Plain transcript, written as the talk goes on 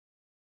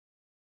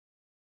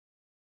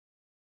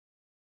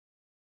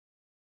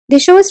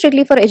This show is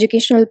strictly for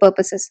educational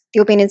purposes. The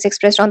opinions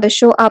expressed on the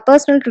show are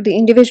personal to the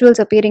individuals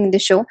appearing in the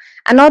show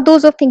and not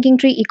those of Thinking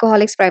Tree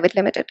Ecoholics Private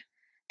Limited.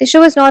 The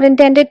show is not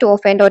intended to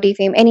offend or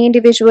defame any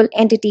individual,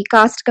 entity,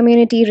 caste,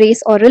 community,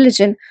 race, or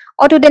religion,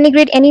 or to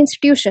denigrate any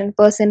institution,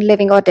 person,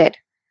 living or dead.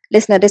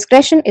 Listener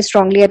discretion is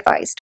strongly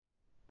advised.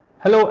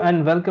 Hello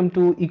and welcome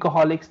to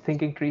Ecoholics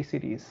Thinking Tree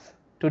series.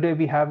 Today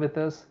we have with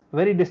us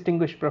very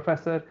distinguished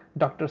professor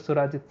Dr.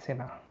 Surajit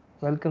Sinha.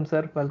 Welcome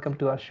sir, welcome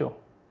to our show.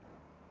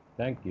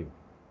 Thank you.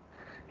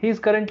 He is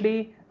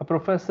currently a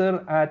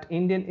professor at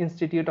Indian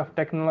Institute of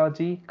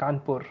Technology,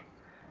 Kanpur.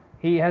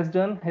 He has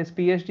done his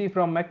PhD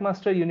from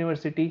McMaster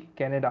University,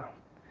 Canada.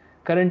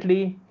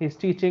 Currently, he is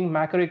teaching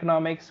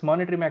macroeconomics,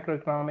 monetary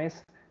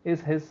macroeconomics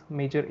is his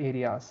major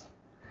areas.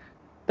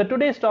 The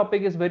today's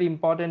topic is very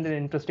important and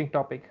interesting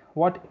topic,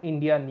 what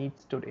India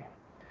needs today.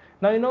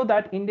 Now you know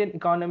that Indian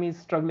economy is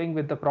struggling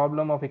with the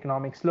problem of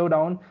economic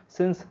slowdown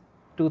since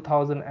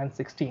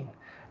 2016.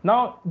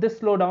 Now this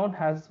slowdown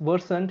has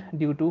worsened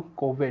due to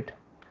COVID.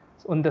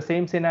 So in the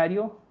same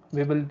scenario,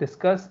 we will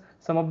discuss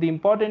some of the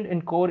important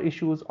and core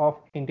issues of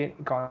Indian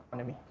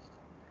economy.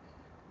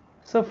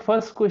 So my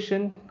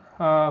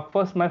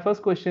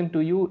first question to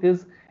you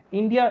is,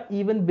 India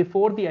even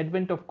before the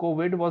advent of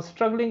COVID was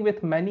struggling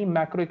with many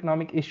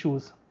macroeconomic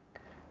issues.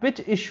 Which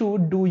issue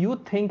do you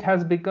think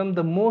has become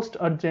the most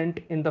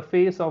urgent in the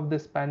face of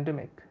this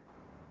pandemic?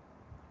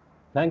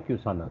 Thank you,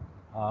 Sanat.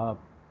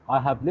 I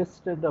have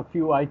listed a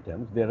few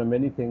items. There are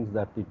many things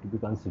that need to be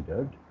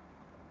considered.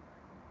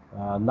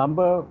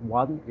 Number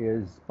one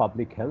is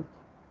public health.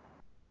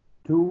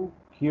 Two,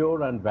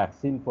 cure and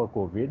vaccine for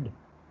COVID.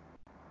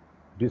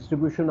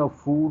 Distribution of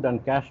food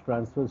and cash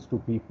transfers to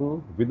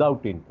people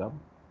without income.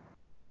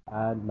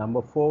 And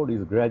number four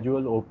is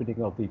gradual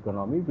opening of the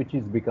economy, which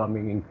is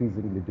becoming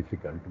increasingly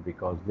difficult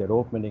because they're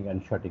opening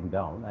and shutting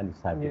down, and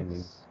it's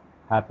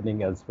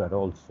happening elsewhere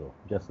also,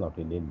 just not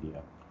in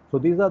India. So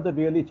these are the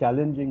really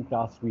challenging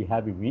tasks we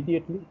have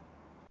immediately.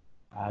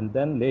 And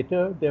then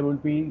later there will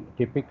be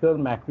typical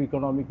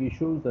macroeconomic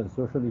issues and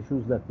social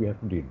issues that we have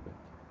to deal with.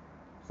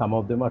 Some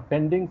of them are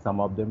pending, some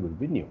of them will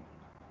be new.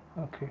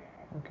 Okay,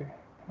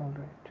 all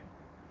right.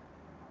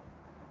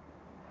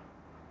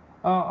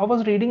 I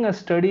was reading a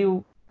study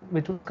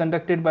which was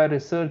conducted by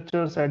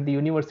researchers at the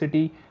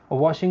University of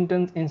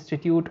Washington's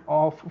Institute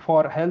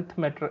for Health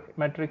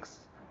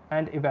Metrics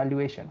and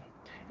Evaluation.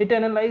 It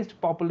analyzed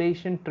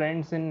population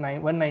trends in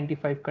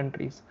 195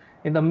 countries.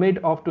 In the mid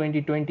of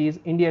 2020s,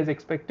 India is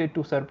expected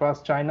to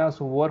surpass China's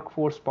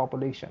workforce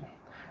population.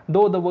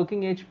 Though the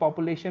working age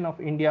population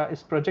of India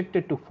is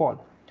projected to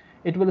fall,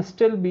 it will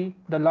still be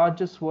the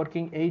largest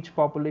working age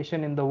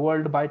population in the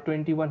world by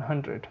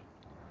 2100.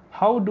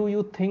 How do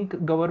you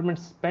think government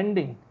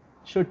spending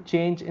should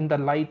change in the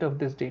light of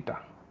this data?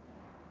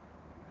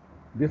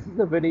 This is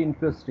a very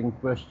interesting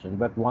question,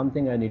 but one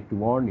thing I need to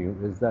warn you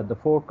is that the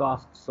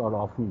forecasts are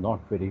often not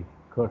very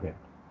correct,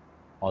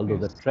 although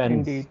Yes, the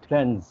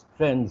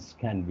trends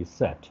can be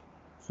set.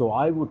 So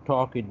I would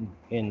talk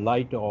in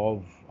light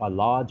of a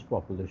large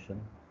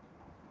population,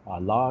 a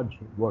large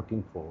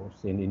working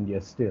force in India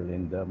still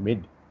in the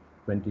mid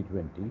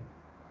 2020.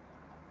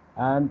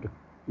 And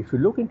if you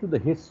look into the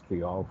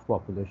history of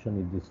population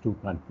in these two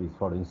countries,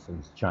 for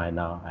instance,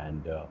 China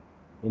and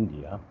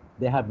India,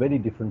 they have very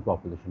different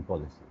population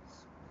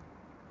policies.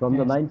 From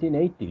the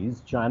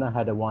 1980s, China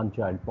had a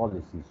one-child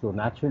policy. So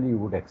naturally, you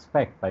would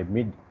expect by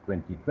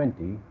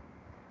mid-2020,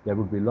 there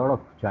would be a lot of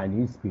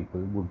Chinese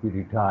people would be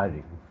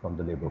retiring from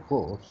the labor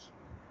force.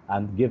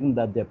 And given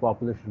that their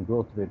population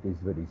growth rate is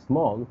very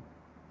small,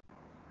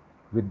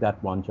 with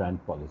that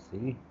one-child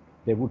policy,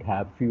 they would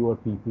have fewer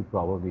people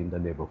probably in the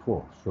labor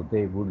force. So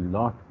they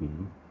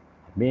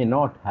may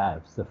not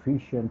have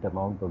sufficient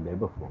amount of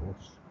labor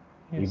force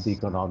if the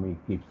economy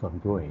keeps on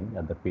growing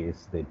at the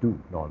pace they do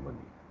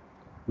normally.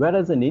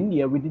 Whereas in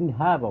India, we didn't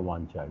have a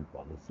one-child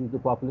policy. The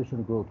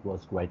population growth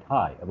was quite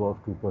high,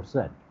 above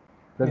 2%.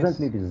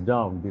 Presently, it is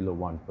down below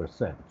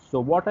 1%.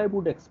 So what I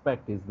would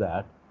expect is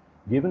that,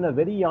 given a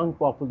very young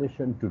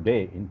population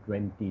today in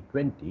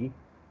 2020,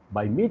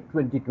 by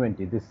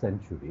mid-2020, this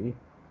century,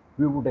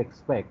 we would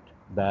expect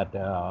that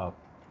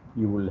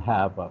you will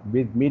have,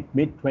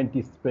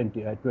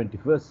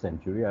 mid-21st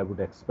century, I would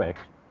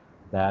expect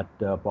that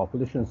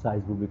population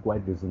size will be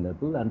quite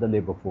reasonable and the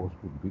labor force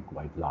would be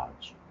quite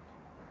large.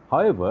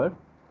 However,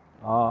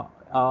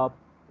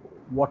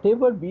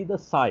 whatever be the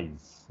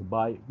size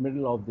by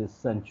middle of this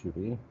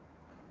century,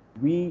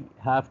 we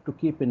have to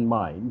keep in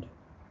mind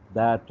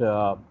that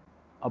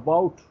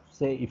about,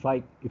 say, if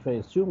I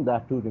assume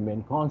that to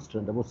remain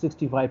constant, about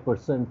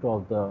 65%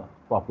 of the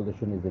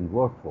population is in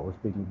workforce,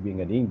 being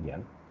an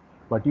Indian,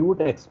 but you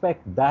would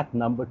expect that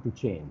number to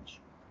change.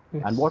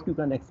 And what you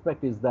can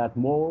expect is that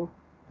more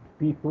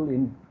people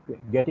in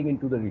getting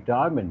into the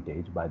retirement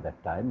age by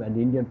that time, and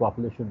Indian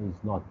population is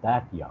not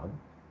that young,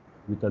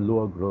 with a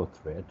lower growth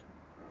rate,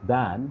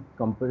 than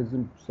compared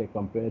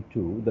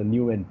to the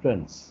new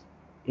entrants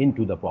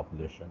into the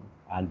population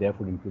and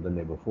therefore into the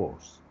labor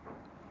force.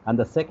 And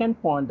the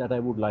second point that I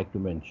would like to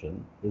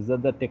mention is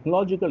that the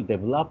technological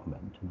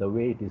development, the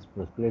way it is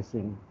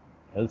progressing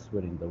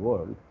elsewhere in the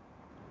world,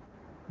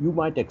 you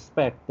might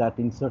expect that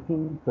in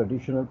certain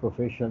traditional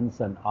professions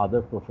and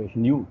other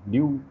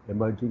new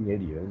emerging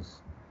areas,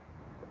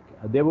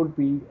 there would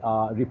be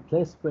a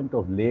replacement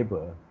of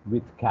labor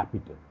with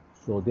capital.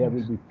 So there will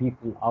Yes. be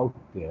people out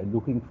there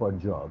looking for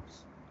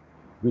jobs,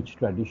 which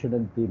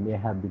traditionally they may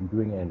have been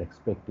doing and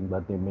expecting,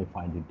 but they may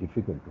find it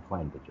difficult to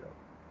find a job.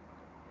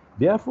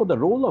 Therefore, the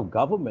role of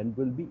government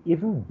will be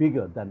even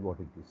bigger than what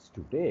it is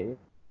today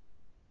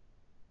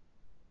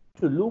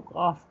to look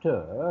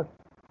after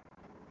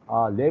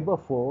a labor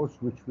force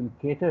which will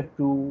cater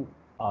to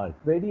a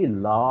very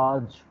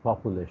large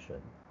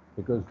population,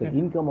 because the Okay.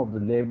 income of the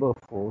labor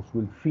force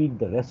will feed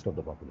the rest of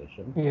the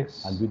population, and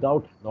Yes.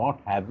 without not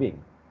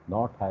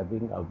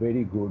having a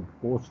very good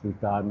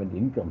post-retirement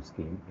income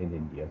scheme in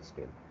India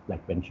still,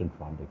 like pension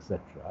fund,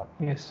 etc.,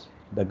 Yes.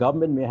 the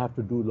government may have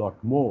to do a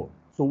lot more.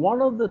 So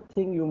one of the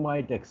things you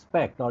might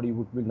expect, or it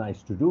would be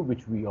nice to do,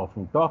 which we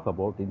often talk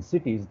about in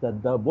cities,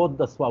 that both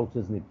the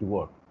spouses need to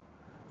work.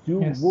 So you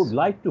would Yes.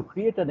 like to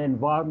create an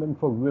environment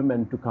for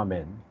women to come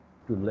in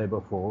to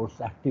labor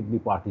force, actively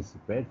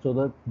participate, so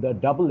that the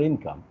double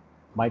income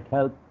might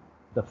help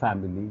the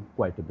family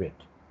quite a bit.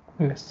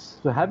 Yes.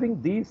 So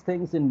having these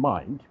things in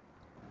mind,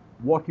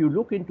 what you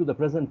look into the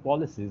present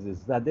policies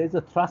is that there's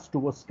a thrust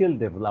towards skill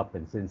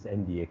development since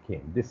NDA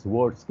came. This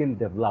word skill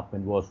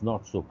development was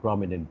not so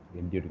prominent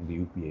during the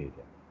UPA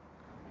era.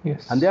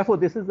 And Yes. therefore,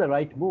 this is the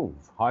right move.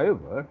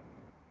 However,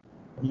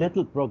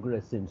 little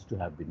progress seems to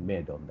have been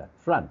made on that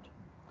front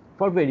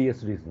for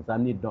various reasons. I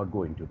need not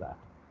go into that.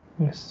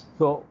 Yes.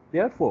 So,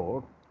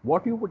 therefore,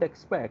 what you would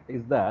expect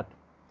is that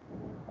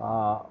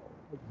uh,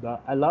 the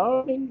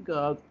alarming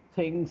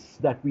things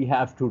that we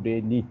have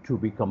today need to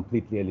be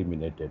completely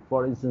eliminated.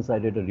 For instance, I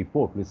read a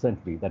report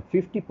recently that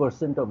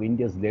 50% of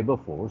India's labor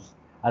force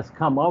has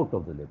come out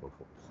of the labor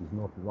force, is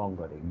no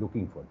longer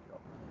looking for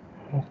jobs.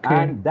 Okay.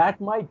 And that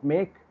might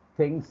make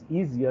things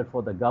easier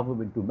for the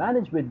government to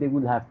manage, but they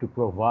will have to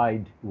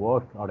provide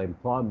work or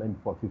employment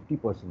for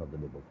 50% of the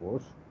labor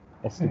force,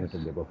 Yes.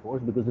 estimated labor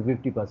force, because the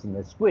 50%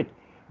 has quit.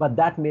 But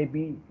that may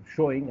be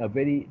showing a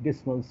very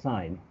dismal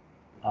sign,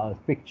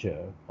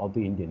 picture of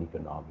the Indian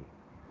economy.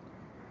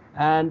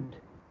 And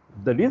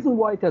the reason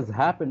why it has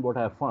happened, what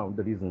I have found,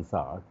 the reasons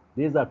are,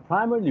 these are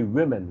primarily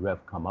women who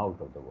have come out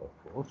of the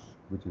workforce,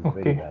 which is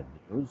very Okay. bad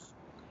news.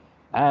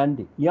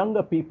 And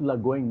younger people are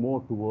going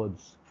more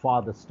towards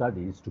further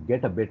studies to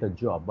get a better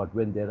job. But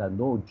when there are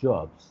no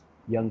jobs,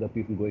 younger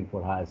people going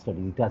for higher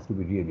studies, it has to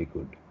be really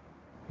good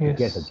to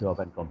get a Yes. job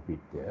and compete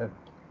there.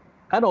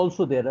 And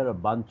also, there are a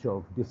bunch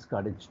of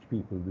discouraged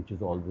people, which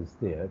is always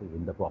there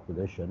in the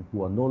population,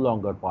 who are no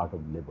longer part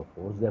of the labor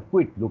force. They have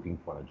quit looking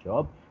for a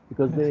job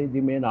because Yes. they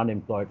remain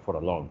unemployed for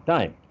a long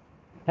time.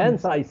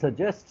 Hence, Yes. I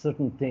suggest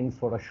certain things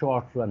for a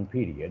short run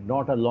period,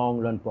 not a long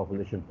run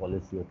population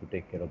policy or to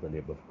take care of the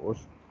labor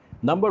force.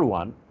 Number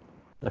one,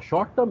 the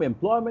short term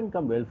employment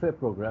cum welfare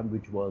program,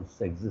 which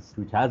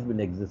has been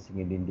existing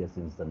in India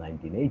since the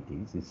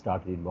 1980s, it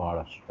started in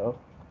Maharashtra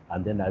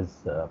and then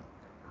has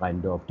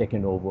kind of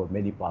taken over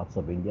many parts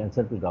of India, and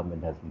central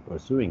government has been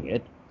pursuing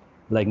it,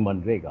 like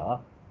Manrega,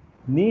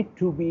 need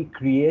to be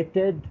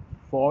created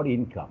for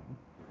income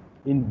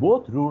in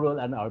both rural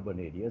and urban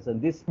areas.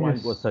 And this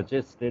point was Yes.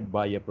 suggested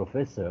by a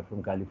professor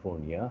from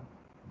California,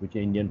 which is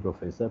an Indian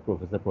professor,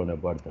 Professor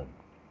Pranabardhan.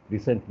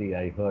 Recently,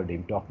 I heard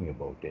him talking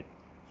about it.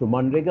 So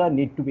Manrega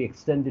need to be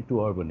extended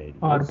to Urban.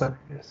 Yes.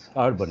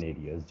 urban Yes.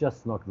 areas,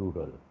 just not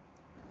rural.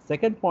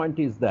 Second point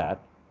is that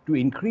to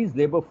increase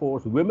labor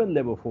force, women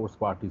labor force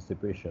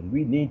participation,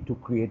 we need to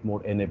create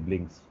more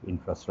enabling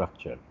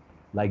infrastructure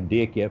like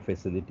daycare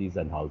facilities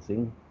and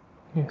housing,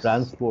 Yes.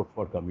 transport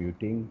for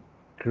commuting,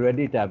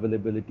 credit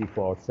availability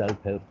for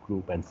self-help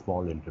group and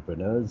small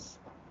entrepreneurs,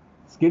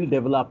 skill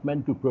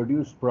development to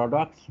produce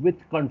products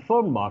with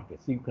confirmed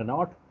markets. You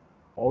cannot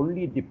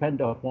only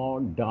depend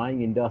upon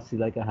dying industry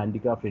like a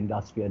handicraft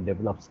industry and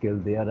develop skill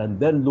there and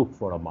then look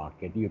for a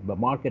market. The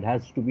market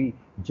has to be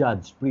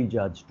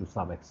prejudged to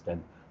some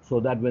extent, so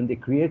that when they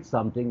create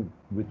something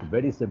with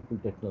very simple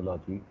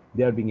technology,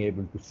 they are being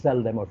able to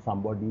sell them, or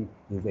somebody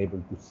is able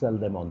to sell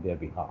them on their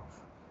behalf.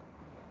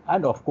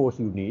 And of course,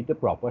 you need a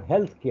proper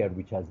health care,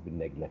 which has been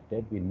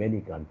neglected in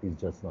many countries,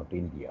 just not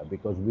India.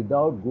 Because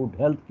without good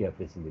health care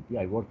facility,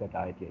 I work at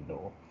IIT, I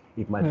know,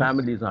 if my Yes.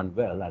 family is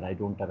unwell and I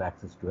don't have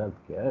access to health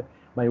care,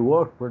 my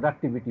work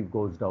productivity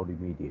goes down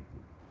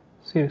immediately.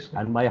 Seriously.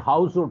 And my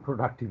household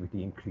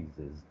productivity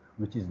increases,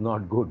 which is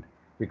not good,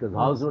 because Yes.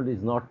 household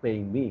is not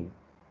paying me,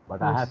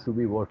 but I have Yes. to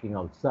be working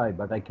outside,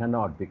 but I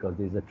cannot, because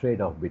there's a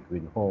trade-off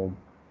between home,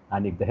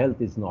 and if the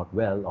health is not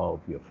well of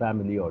your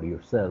family or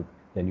yourself,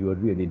 then you are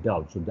really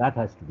down. So that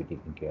has to be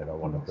taken care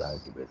of on a Yes.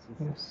 priority basis.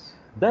 Yes.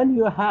 Then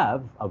you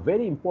have a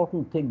very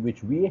important thing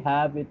which we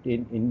have it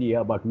in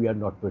India, but we are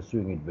not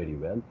pursuing it very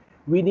well.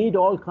 We need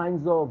all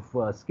kinds of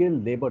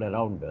skilled labor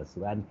around us,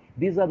 and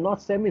these are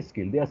not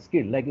semi-skilled; they are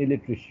skilled, like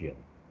electrician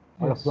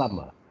or a Yes.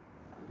 plumber.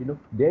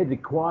 They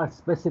require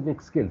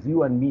specific skills.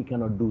 You and me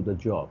cannot do the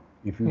job.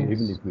 even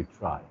if we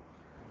try.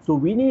 So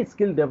we need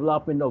skill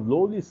development of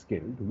lowly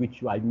skilled,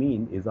 which I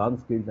mean is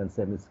unskilled and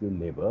semi-skilled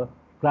labor,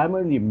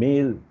 primarily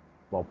male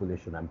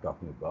population I'm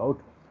talking about,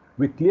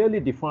 with clearly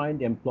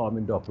defined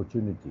employment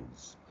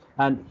opportunities.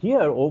 And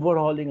here,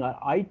 overhauling our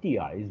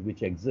ITIs,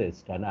 which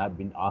exist, and I've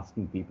been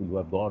asking people who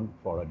have gone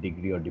for a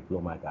degree or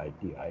diploma at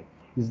ITI,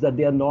 is that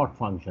they are not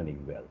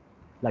functioning well,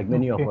 like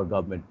many of our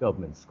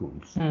government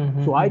schools.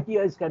 So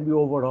ITIs can be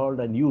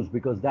overhauled and used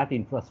because that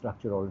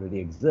infrastructure already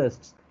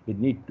exists. It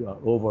needs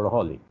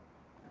overhauling.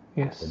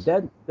 Yes.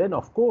 And then,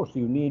 of course,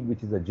 you need,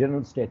 which is a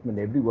general statement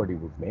everybody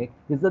would make,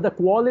 is that the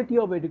quality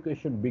of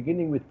education,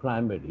 beginning with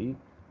primary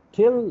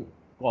till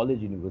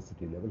college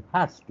university level,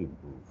 has to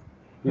improve.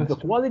 If the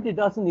quality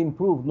doesn't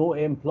improve, no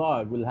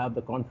employer will have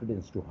the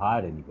confidence to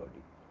hire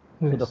anybody.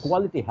 So the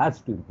quality has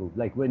to improve.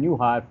 Like when you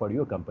hire for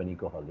your company,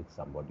 Ecoholics,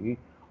 somebody,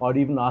 or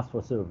even ask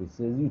for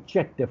services, you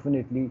check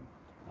definitely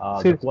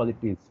the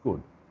quality is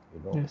good.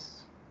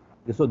 Yes.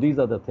 So these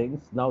are the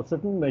things. Now,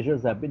 certain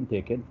measures have been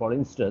taken. For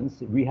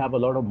instance, we have a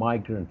lot of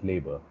migrant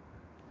labor,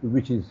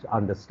 which is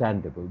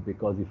understandable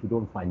because if you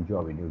don't find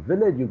job in your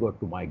village, you got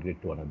to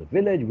migrate to another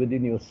village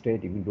within your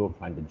state. If you don't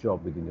find a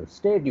job within your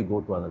state, you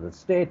go to another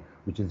state,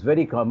 which is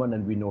very common.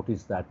 And we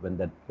noticed that when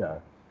the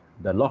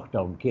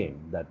lockdown came,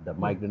 that the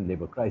migrant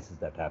labor crisis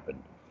that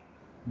happened.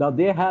 Now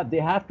you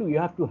have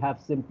to have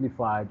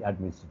simplified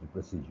administrative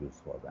procedures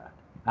for that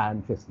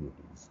and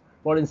facilities.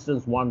 For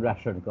instance, one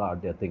ration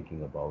card they're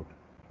thinking about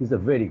is a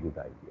very good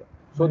idea.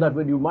 So that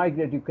when you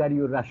migrate, you carry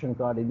your ration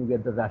card and you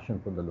get the ration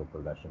from the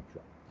local ration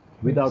shop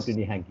without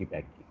any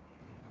hanky-panky.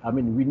 I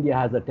mean, India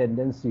has a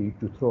tendency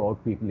to throw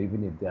out people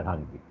even if they're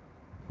hungry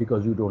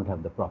because you don't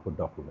have the proper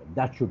document.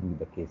 That shouldn't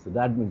be the case. So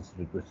the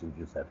administrative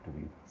procedures have to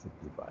be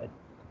simplified.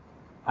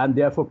 And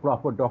therefore,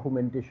 proper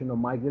documentation of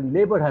migrant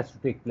labor has to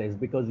take place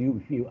because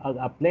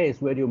a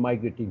place where you're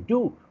migrating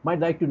to might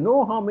like to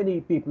know how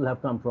many people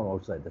have come from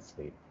outside the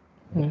state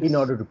in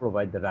order to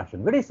provide the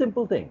ration. Very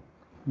simple thing.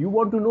 You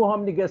want to know how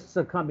many guests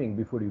are coming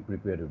before you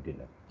prepare your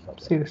dinner.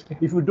 Seriously.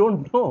 If you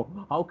don't know,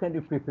 how can you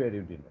prepare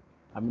your dinner?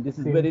 I mean, this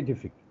is very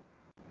difficult.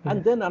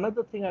 And then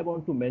another thing I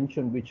want to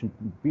mention, which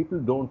people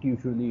don't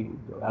usually,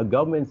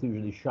 governments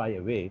usually shy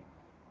away,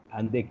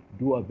 and they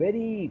do a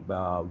very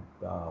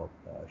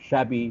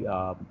shabby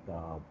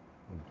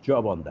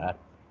job on that,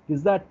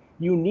 is that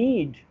you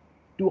need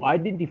to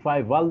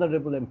identify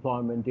vulnerable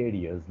employment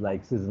areas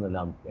like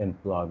seasonal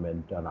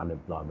employment and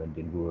unemployment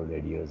in rural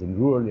areas.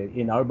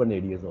 In urban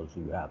areas also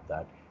you have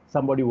that.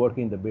 Somebody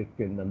working in the brick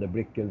kiln and the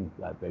brick kiln,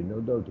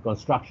 the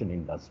construction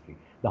industry,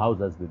 the house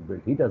has been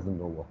built, he doesn't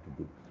know what to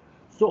do.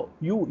 So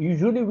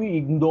usually we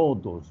ignore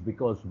those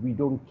because we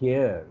don't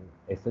care.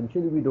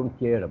 Essentially, we don't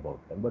care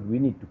about them, but we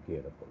need to care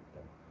about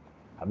them.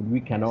 I mean,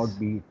 we cannot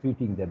be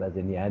treating them as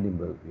any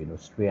animal,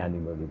 stray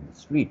animal in the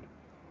street.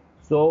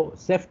 So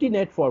safety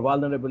net for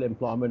vulnerable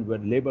employment where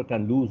labor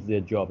can lose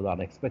their jobs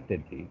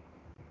unexpectedly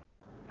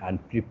and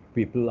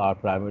people are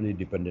primarily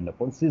dependent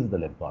upon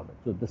seasonal employment.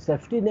 So the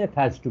safety net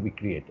has to be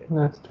created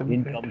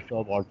in terms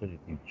of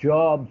alternative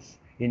jobs,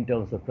 in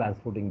terms of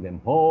transporting them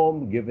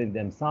home, giving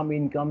them some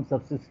income,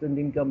 subsistent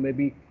income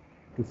maybe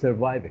to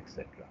survive,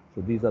 etc.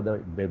 So these are the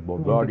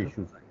broad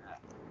issues I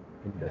have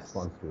in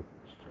response to it.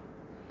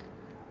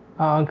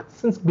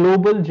 Since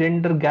Global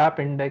Gender Gap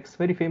Index,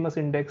 very famous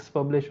index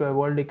published by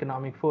World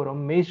Economic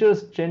Forum,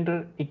 measures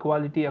gender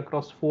equality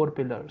across 4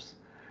 pillars.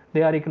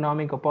 They are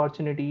economic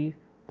opportunity,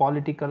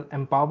 political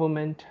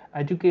empowerment,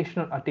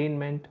 educational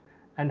attainment,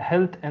 and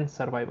health and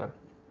survival.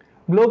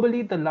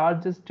 Globally, the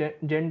largest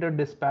gender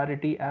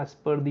disparity as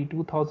per the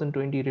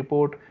 2020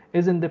 report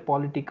is in the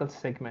political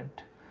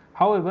segment.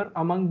 However,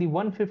 among the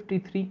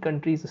 153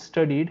 countries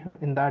studied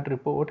in that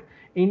report,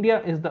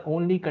 India is the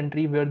only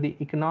country where the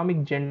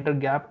economic gender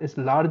gap is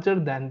larger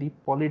than the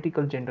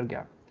political gender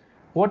gap.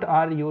 What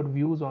are your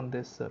views on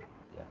this, sir?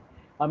 Yeah.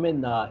 I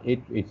mean,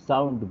 it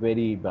sounds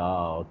very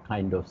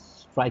kind of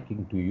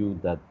striking to you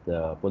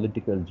that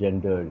political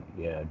gender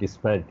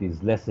disparity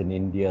is less in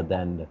India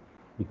than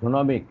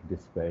economic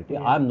disparity.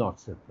 I'm not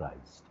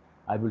surprised.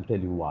 I will tell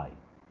you why.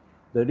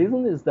 The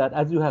reason is that,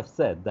 as you have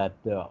said, that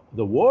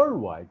the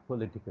worldwide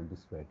political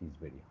disparity is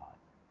very high.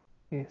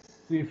 Yes.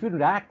 So if you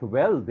rank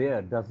well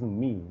there, doesn't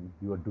mean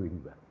you are doing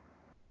well.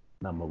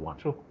 Number one.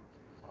 True.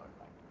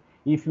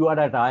 If you are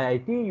at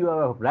IIT, you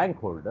are a rank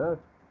holder.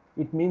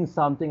 It means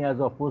something as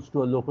opposed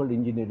to a local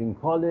engineering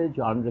college,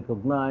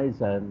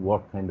 unrecognized, and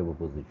what kind of a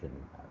position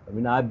you have. I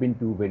mean, I've been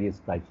to various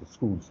types of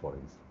schools, for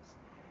instance.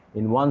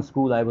 In one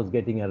school, I was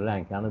getting a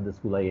rank. Another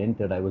school I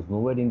entered, I was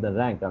nowhere in the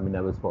rank. I mean,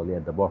 I was probably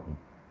at the bottom.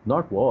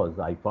 Not was,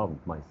 I found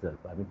myself.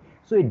 I mean,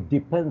 so it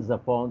depends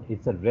upon,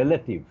 it's a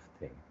relative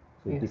thing.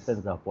 So it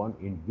depends upon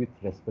with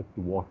respect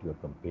to what you're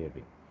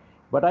comparing.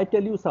 But I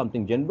tell you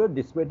something, gender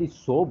disparity is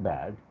so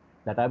bad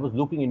that I was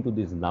looking into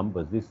these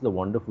numbers. This is a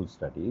wonderful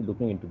study,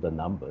 looking into the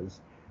numbers.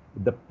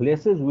 The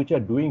places which are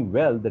doing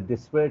well, the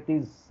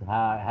disparities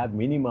have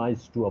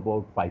minimized to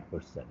about 5%,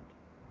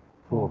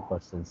 4%,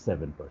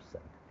 7%.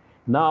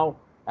 Now,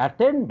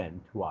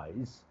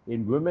 attainment-wise,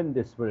 in women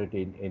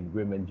disparity, in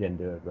women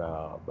gender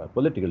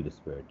political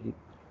disparity,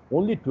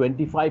 only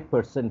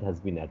 25% has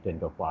been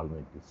attained of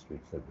parliamentary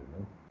seats are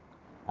women,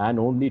 and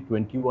only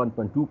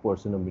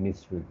 21.2% of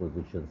ministerial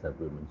positions are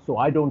women. So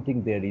I don't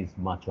think there is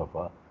much of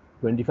a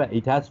 25.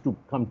 It has to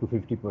come to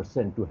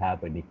 50% to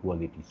have an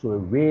equality. So we're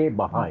way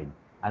behind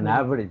an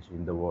average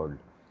in the world.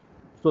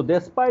 So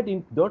despite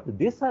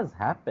this has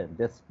happened,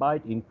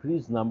 despite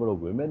increased number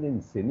of women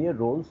in senior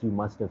roles, you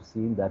must have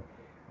seen that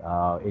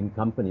in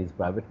companies,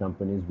 private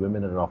companies,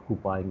 women are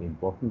occupying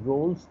important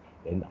roles.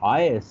 In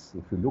IS,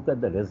 if you look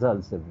at the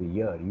results every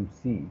year, you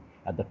see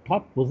at the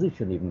top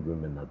position even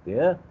women are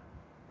there.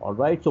 All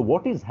right. So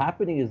what is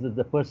happening is that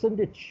the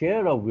percentage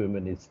share of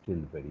women is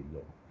still very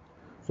low.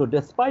 So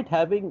despite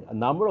having a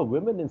number of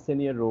women in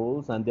senior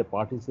roles and their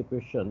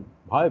participation,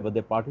 however,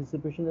 their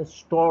participation has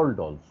stalled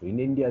also. In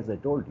India, as I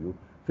told you,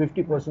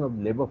 50% of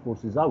the labor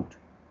force is out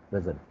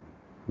presently.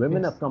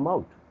 Women have come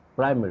out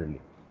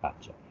primarily.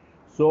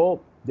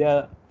 So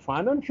their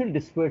financial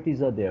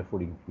disparities are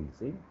therefore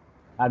increasing.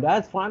 And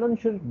as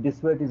financial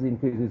disparities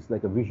increase, it's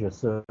like a vicious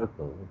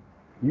circle.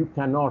 You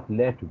cannot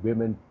let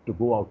women to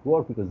go out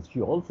work because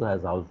she also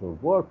has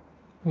household work.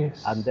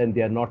 Yes. And then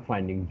they are not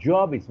finding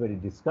job. It's very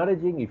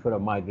discouraging. If you're a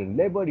migrant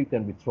labor, you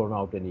can be thrown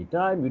out any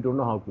time. We don't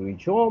know how to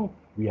reach home.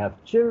 We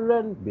have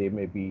children. They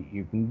may be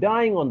even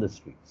dying on the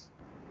streets.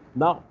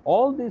 Now,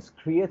 all this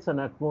creates an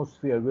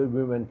atmosphere where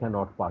women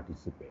cannot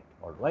participate,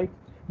 all right?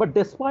 But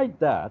despite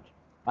that,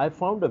 I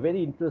found a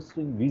very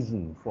interesting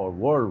reason for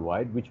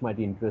worldwide, which might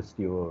interest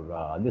your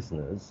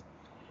listeners,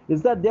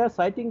 is that they are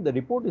citing, the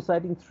report is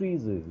citing three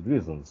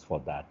reasons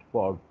for that,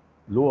 for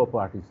lower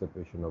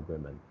participation of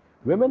women.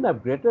 Women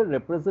have greater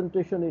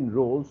representation in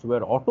roles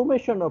where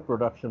automation of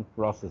production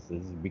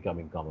processes is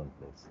becoming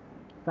commonplace.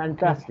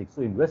 Fantastic.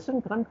 So in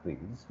Western countries,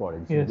 for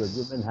instance,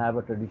 where women have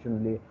a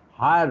traditionally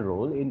higher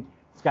role, in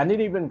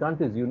Scandinavian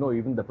countries, you know,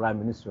 even the prime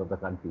minister of the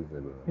country is a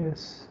woman.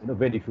 Yes. You know,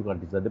 very few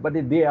countries are there, but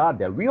they are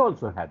there. We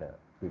also had a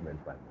female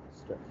prime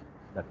minister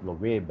that was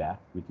way back,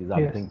 which is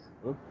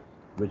unthinkable,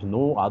 which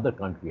no other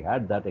country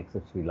had that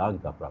except Sri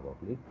Lanka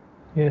probably.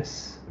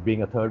 Yes.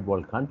 Being a third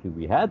world country,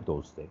 we had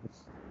those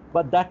things.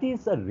 But that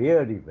is a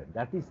rare event.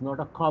 That is not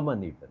a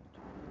common event.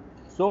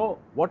 So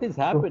what is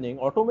happening,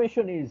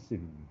 automation is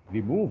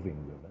removing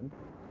women.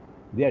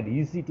 They are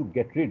easy to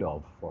get rid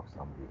of for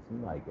some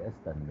reason, I guess,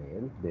 than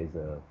male. There's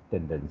a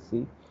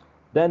tendency.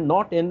 Then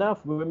not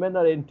enough women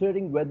are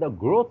entering where the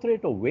growth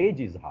rate of wage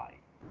is high.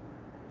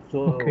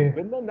 So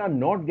women are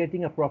not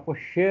getting a proper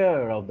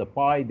share of the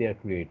pie they are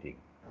creating.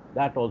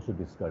 That also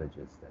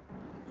discourages them.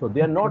 So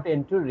they are not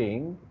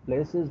entering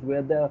places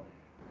where the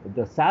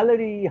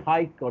salary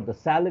hike or the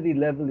salary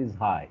level is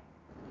high.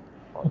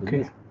 It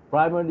is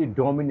primarily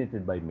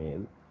dominated by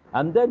male.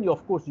 And then,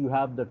 of course, you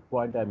have that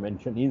point I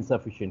mentioned,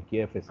 insufficient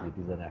care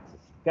facilities and access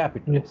to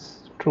capital.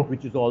 Yes, true.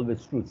 Which is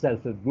always true.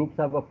 Self-help groups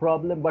have a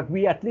problem, but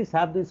we at least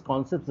have these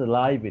concepts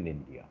alive in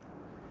India.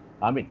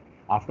 I mean,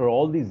 after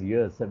all these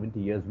years,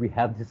 70 years, we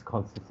have these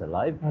concepts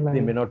alive.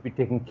 They may not be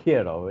taken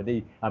care of.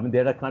 I mean,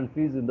 there are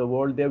countries in the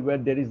world there where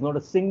there is not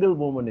a single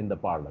woman in the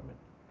parliament.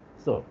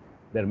 So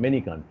there are many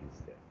countries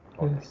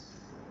there. Yes.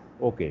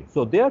 Okay,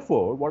 so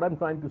therefore, what I'm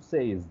trying to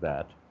say is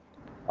that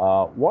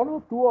one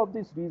or two of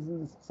these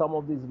reasons, some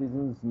of these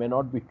reasons may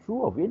not be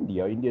true of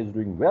India. India is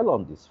doing well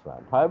on this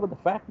front. However, the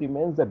fact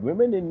remains that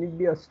women in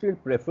India are still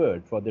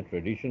preferred for the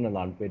traditional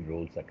unpaid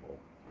roles at home.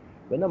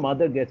 When a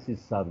mother gets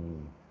his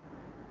son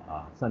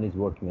is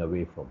working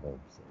away from home,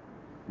 say,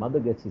 mother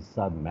gets his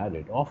son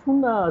married,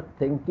 often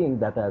thinking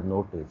that I've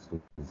noticed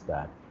is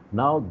that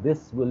now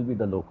this will be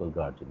the local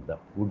guardian, the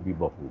would-be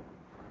bahu,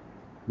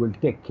 will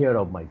take care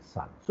of my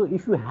son. So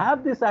if you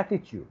have this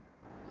attitude,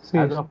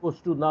 as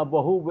opposed to now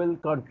bahu will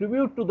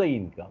contribute to the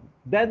income,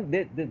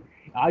 then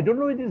I don't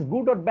know if it is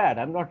good or bad.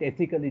 I'm not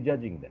ethically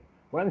judging them.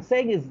 What I'm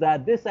saying is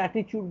that this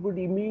attitude would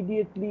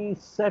immediately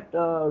set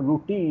a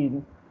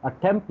routine, a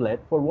template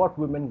for what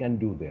women can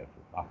do there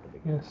after they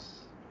get married.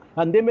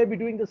 And they may be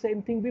doing the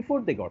same thing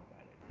before they got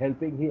married,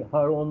 helping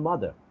her own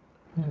mother.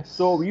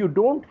 So you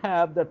don't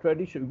have the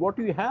tradition. What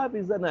you have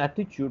is an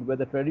attitude where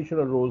the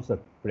traditional roles are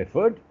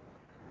preferred,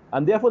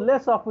 and therefore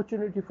less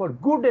opportunity for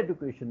good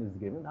education is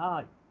given.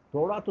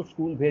 थोड़ा तो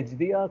school भेज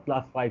दिया,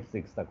 class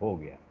 5-6 तक हो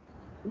गया,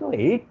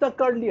 8 तक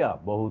कर लिया,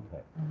 बहुत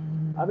है.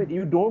 I mean,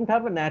 you don't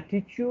have an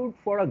attitude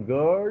for a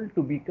girl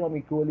to become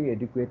equally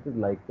educated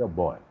like a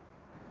boy.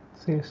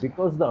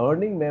 Because the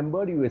earning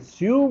member you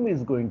assume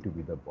is going to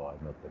be the boy,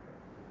 not the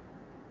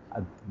girl.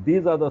 And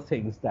these are the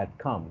things that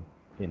come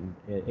in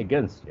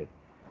against it.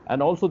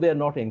 And also they are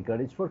not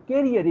encouraged for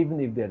career even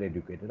if they are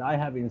educated. I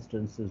have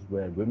instances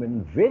where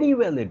women very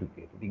well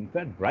educated, in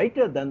fact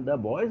brighter than the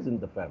boys in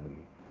the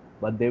family,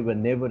 but they were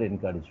never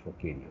encouraged for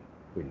career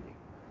building.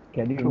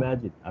 Can you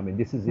imagine? I mean,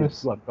 this is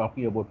I'm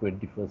talking about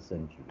 21st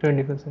century.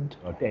 21st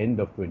century. Or the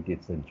end of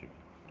 20th century.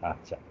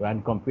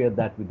 And compare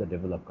that with the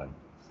developed countries.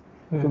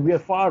 So we are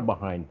far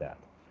behind that.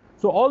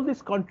 So all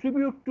this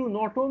contribute to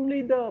not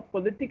only the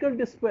political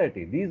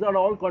disparity, these are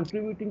all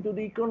contributing to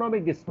the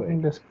economic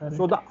disparity.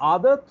 So the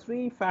other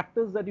three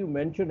factors that you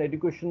mentioned,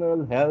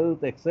 educational,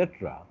 health,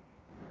 etc.,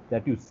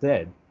 that you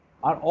said,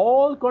 are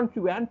all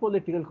and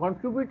political,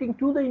 contributing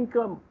to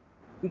the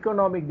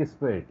economic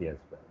disparity as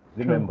well.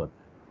 Remember,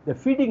 they're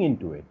feeding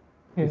into it.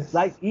 Yes. It's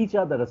like each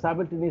other, a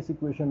simultaneous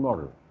equation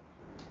model.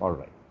 All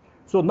right.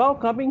 So now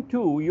coming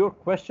to your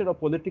question of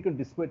political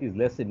disparity is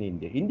less in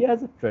India. India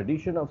has a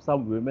tradition of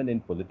some women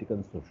in political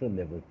and social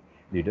level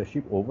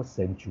leadership over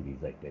centuries,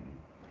 I tell you.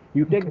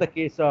 You take the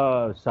case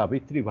of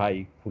Savitri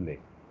Bhai Phule,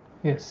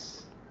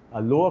 Yes.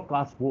 a lower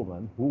caste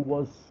woman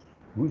who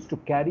used to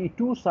carry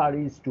two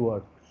saris to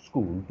her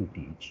school to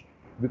teach,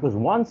 because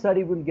one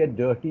sari will get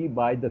dirty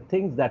by the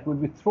things that will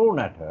be thrown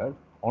at her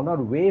on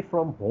her way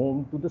from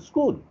home to the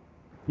school.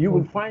 You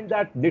will find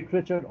that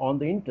literature on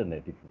the internet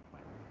if you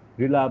find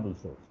reliable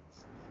sources.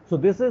 So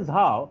this is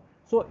how.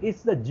 So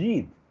it's the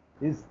jeed,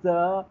 is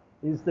the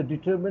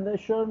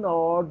determination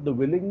or the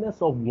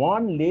willingness of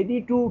one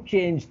lady to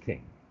change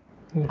things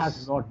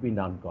has not been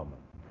uncommon.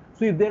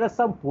 So if there are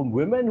some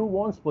women who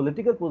wants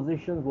political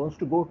positions, wants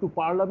to go to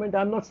parliament,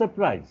 I'm not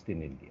surprised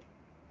in India.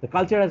 The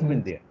culture has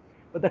been there.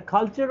 But the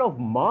culture of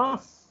the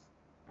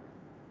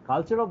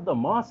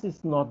mass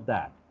is not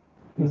that.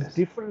 It's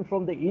different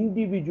from the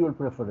individual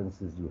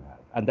preferences you have,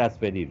 and that's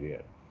very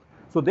rare.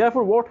 So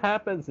therefore, what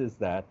happens is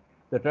that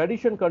the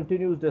tradition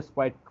continues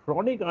despite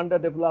chronic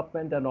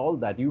underdevelopment and all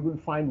that. You will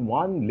find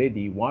one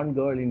lady, one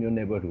girl in your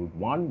neighborhood,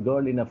 one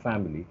girl in a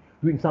family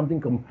doing something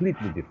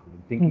completely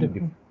different, thinking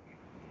different.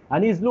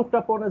 And he's looked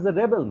upon as a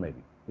rebel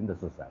maybe in the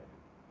society.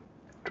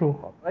 True.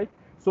 All right?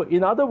 So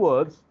in other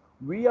words,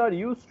 we are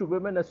used to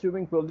women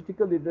assuming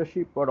political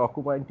leadership or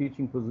occupying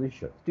teaching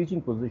positions.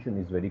 Teaching position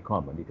is very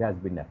common. It has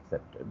been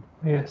accepted.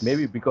 Yes.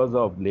 Maybe because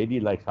of lady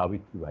like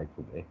Savitri Bhai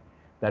Phule,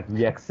 that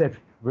we accept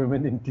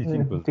women in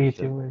teaching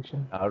positions.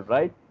 All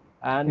right.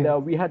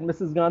 And we had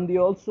Mrs. Gandhi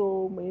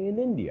also in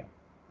India.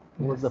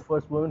 Who was the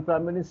first woman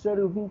prime minister.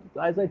 Who,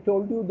 as I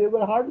told you, there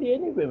were hardly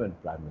any women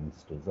prime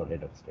ministers or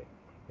head of state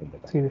in the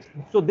country.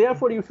 Seriously. So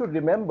therefore, you should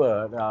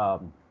remember,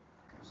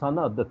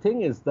 Sanat, the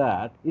thing is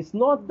that it's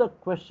not the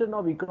question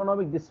of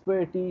economic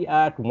disparity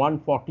at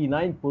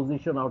 149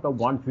 position out of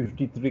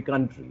 153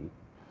 country,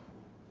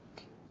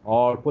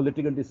 or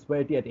political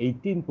disparity at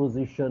 18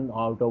 position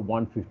out of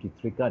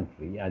 153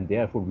 country, and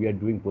therefore we are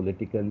doing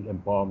political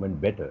empowerment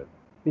better.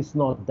 It's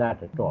not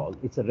that at all.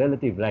 It's a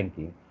relative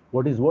ranking.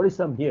 What is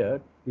worrisome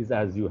here is,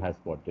 as you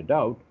have pointed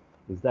out,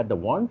 is that the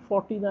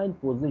 149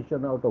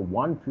 position out of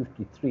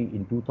 153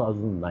 in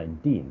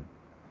 2019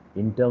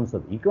 in terms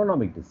of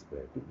economic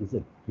disparity is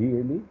a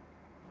really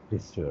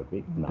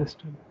disturbing number.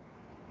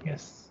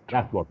 Yes.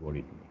 That's what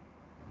worried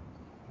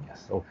me.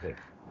 Yes. Okay.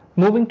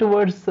 Moving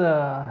towards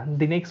the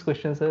next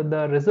question, sir.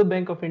 The Reserve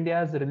Bank of India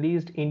has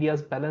released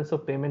India's balance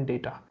of payment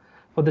data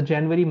for the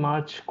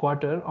January-March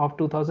quarter of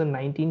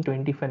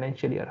 2019-20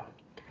 financial year.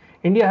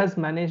 India has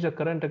managed a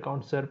current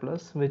account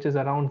surplus, which is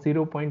around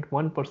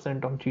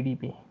 0.1% of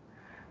GDP.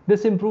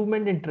 This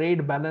improvement in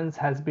trade balance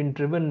has been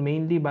driven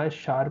mainly by a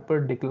sharper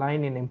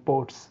decline in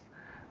imports.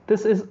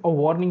 This is a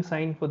warning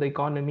sign for the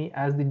economy,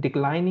 as the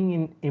declining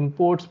in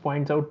imports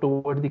points out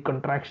toward the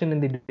contraction in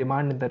the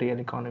demand in the real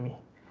economy.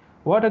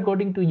 What,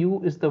 according to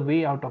you, is the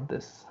way out of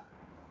this?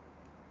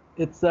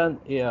 It's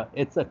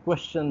a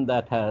question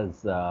that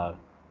has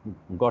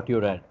got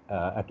your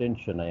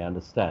attention, I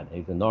understand.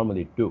 It's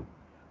normally do.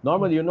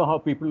 Normally, you know how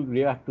people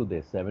react to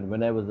this. I mean,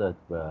 when I was a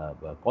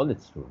college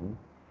student,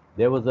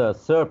 there was a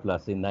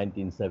surplus in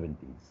 1970s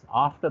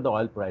after the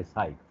oil price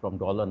hike from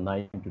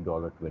 $9 to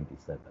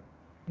 $27.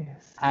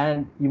 Yes.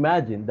 And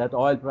imagine that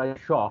oil price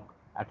shock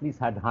at least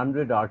had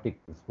 100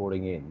 articles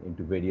pouring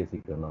into various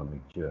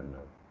economic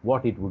journals,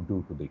 what it would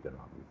do to the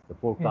economy. The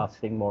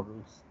forecasting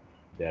models,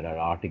 there are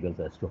articles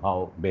as to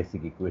how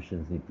basic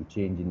equations need to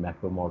change in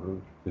macro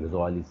models because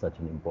oil is such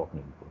an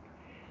important input.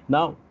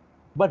 Now,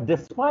 but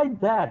despite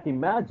that,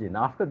 imagine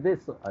after this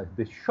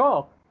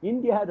shock,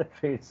 India had a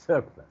trade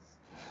surplus.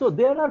 So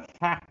there are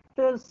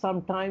factors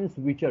sometimes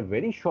which are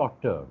very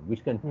short term,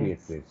 which can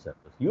create trade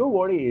surplus. Your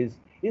worry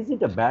is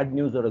it a bad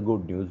news or a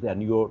good news?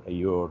 And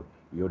your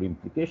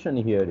implication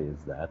here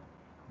is that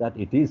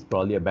it is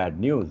probably a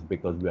bad news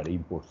because our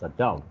imports are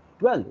down.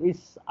 Well,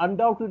 it's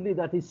undoubtedly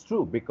that is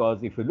true, because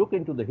if you look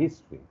into the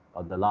history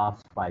of the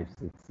last 5-6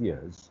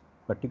 years,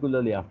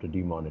 particularly after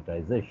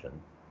demonetization,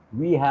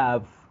 we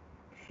have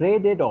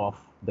traded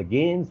off the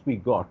gains we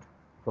got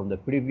from the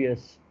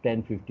previous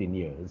 10-15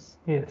 years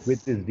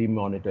with this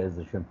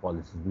demonetization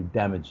policies. We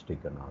damaged the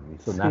economy.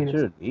 So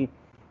naturally,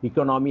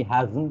 economy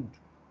hasn't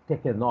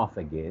taken off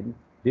again,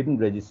 didn't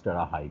register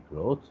a high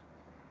growth,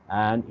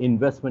 and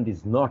investment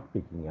is not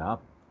picking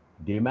up,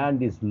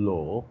 demand is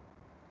low,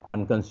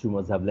 and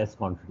consumers have less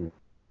confidence.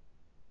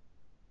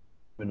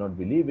 We may not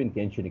believe in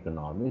Keynesian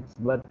economics,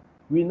 but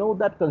we know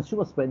that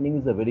consumer spending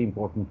is a very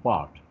important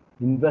part.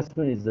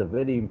 Investment is a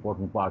very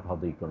important part of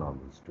the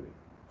economy is doing.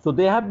 So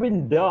they have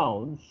been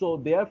down. So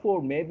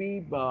therefore,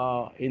 maybe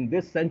in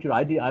this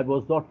century, I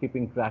was not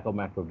keeping track of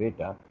macro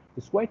data.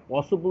 It's quite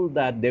possible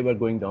that they were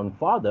going down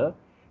farther.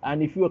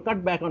 And if you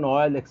cut back on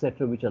oil,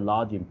 etc., which are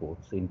large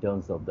imports in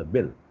terms of the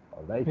bill,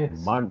 all right,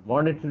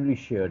 monetary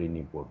share in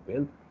import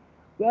bill,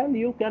 well,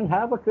 you can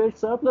have a trade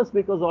surplus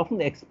because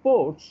often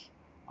exports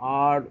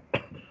are,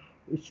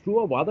 it's true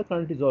of other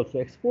countries also,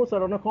 exports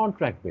are on a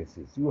contract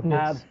basis. You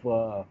have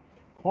Yes.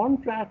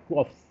 contract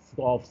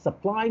of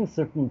supplying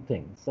certain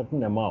things,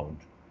 certain amount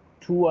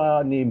to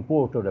an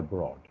importer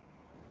abroad.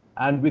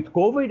 And with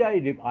COVID,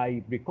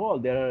 I recall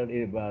there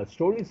are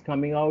stories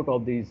coming out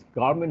of these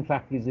garment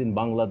factories in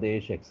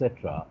Bangladesh,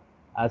 etc.,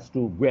 as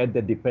to where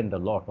they depend a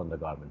lot on the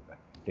garment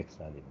factory,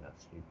 textile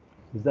industry.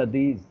 Is that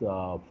these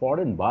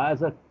foreign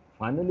buyers are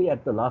finally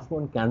at the last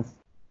one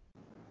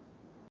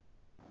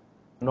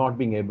not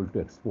being able to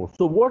export.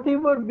 So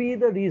whatever be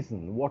the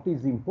reason, what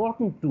is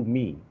important to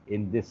me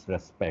in this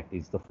respect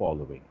is the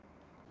following.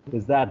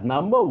 Is that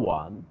number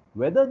one,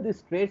 whether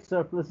this trade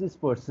surplus is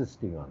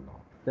persisting or not,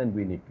 then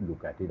we need to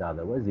look at it,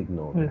 otherwise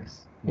ignore it.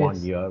 Yes.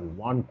 1 year,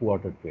 1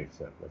 quarter trade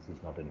surplus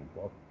is not an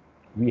important.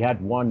 We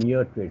had 1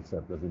 year trade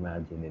surplus,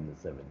 imagine, in the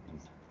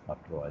 70s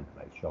after oil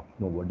price shock.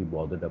 Nobody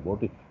bothered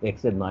about it,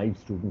 except naive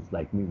students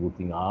like me would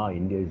think,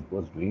 India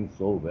was doing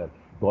so well.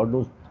 God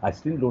knows, I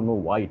still don't know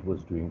why it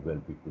was doing well,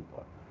 people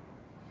thought.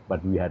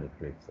 But we had a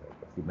trade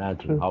surplus.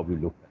 Imagine True. how we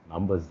looked at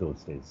numbers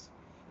those days.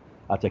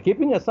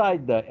 Keeping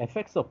aside the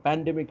effects of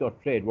pandemic or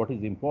trade, what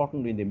is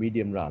important in the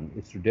medium run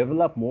is to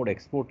develop more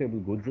exportable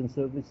goods and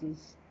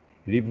services,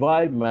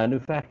 revive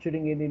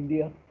manufacturing in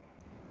India,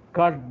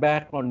 cut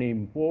back on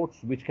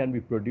imports which can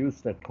be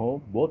produced at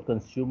home, both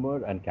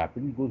consumer and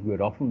capital goods.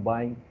 We're often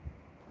buying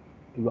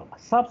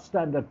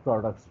substandard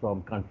products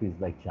from countries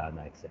like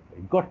China, etc.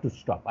 It got to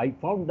stop. I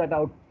found that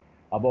out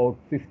about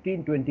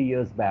 15, 20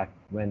 years back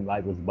when I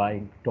was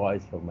buying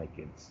toys for my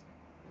kids.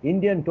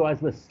 Indian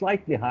toys were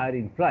slightly higher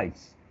in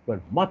price, but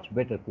much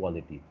better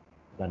quality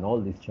than all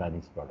these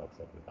Chinese products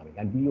that were coming.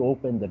 And we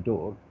opened the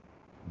door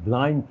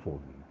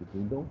blindfolded.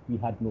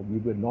 We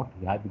were not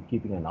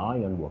keeping an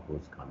eye on what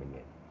was coming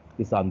in.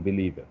 It's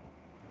unbelievable.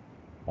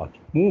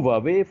 Move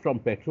away from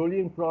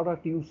petroleum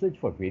product usage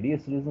for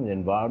various reasons,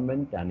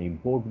 environment and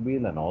import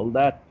bill and all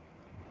that.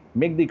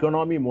 Make the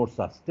economy more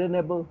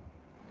sustainable.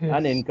 Yes.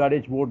 And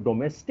encourage more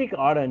domestic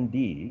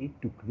R&D.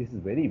 This is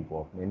very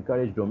important.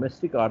 Encourage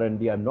domestic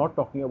R&D. I'm not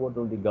talking about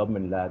only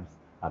government labs.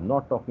 I'm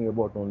not talking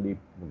about only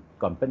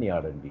company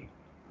R&D.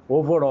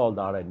 Overall,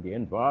 the R&D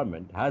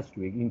environment has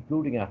to,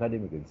 including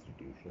academic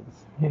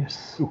institutions,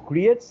 Yes. to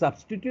create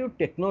substitute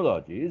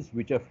technologies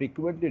which are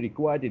frequently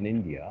required in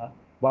India,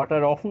 but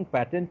are often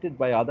patented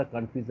by other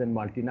countries and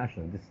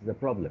multinationals. This is a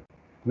problem.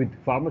 With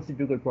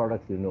pharmaceutical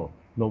products,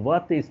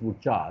 Novartis would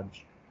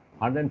charge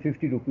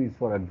 150 rupees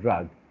for a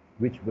drug,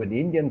 which when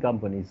Indian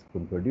companies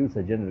can produce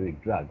a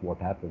generic drug, what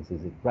happens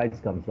is the price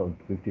comes down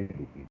to 50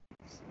 rupees.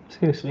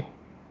 Seriously.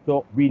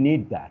 So we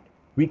need that.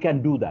 We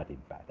can do that, in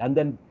fact. And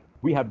then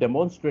we have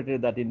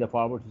demonstrated that in the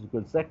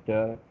pharmaceutical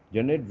sector,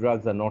 generic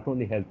drugs are not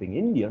only helping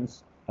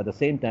Indians, at the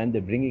same time,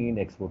 they're bringing in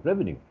export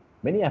revenue.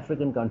 Many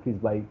African countries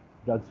buy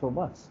drugs from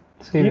us.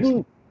 Seriously.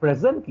 Even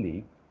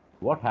presently,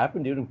 what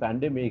happened during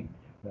pandemic,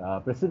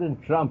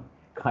 President Trump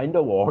kind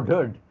of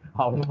ordered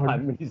our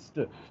prime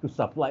minister to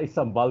supply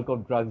some bulk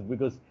of drugs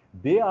because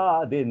they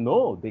are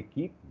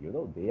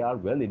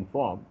well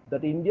informed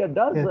that India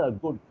does a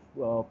good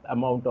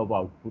amount of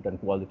output and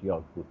quality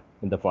output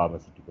in the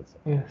pharmaceutical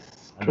sector.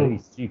 Yes, and true.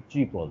 very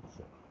cheap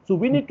also. So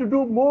we need to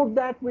do more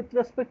that with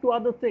respect to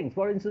other things.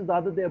 For instance, the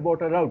other day I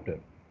bought a router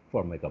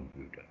for my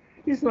computer.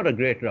 It's not a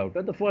great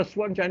router. The first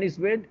one, Chinese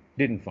made,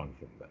 didn't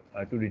function well. I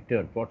had to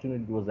return.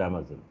 Fortunately, it was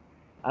Amazon.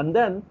 And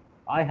then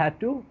I had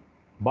to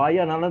buy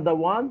another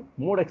one,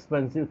 more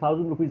expensive,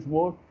 1,000 rupees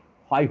more.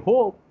 I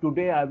hope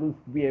today I will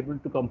be able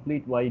to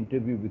complete my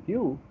interview with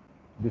you,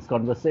 this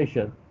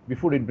conversation,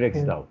 before it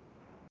breaks down.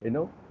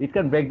 It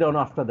can break down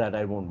after that,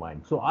 I won't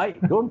mind. So I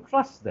don't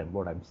trust them,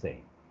 what I'm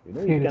saying.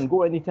 It can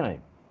go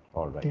anytime.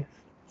 All right. Yes.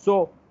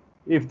 So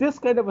if this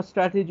kind of a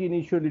strategy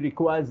initially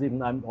requires,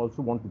 and I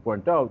also want to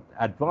point out,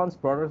 advanced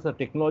products or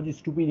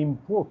technologies to be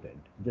imported,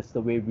 just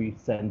the way we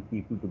send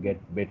people to get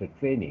better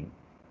training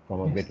from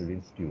a better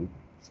institute,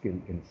 skill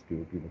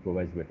institute,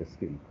 provides better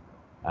skill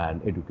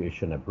and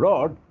education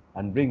abroad,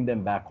 and bring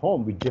them back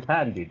home, which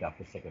Japan did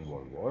after Second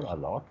World War a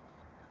lot.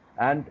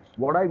 And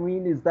what I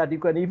mean is that you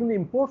can even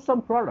import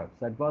some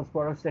products, advanced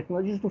products,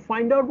 technologies, to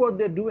find out what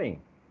they're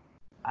doing.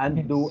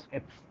 And to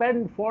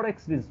spend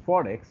forex,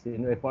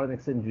 foreign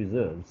exchange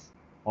reserves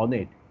on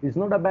it is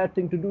not a bad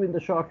thing to do in the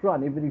short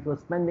run, even if you're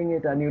spending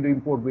it and your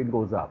import bill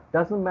goes up.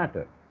 Doesn't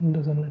matter.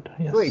 Doesn't matter,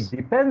 yes. So it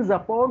depends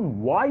upon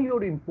why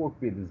your import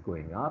bill is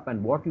going up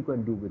and what you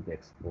can do with the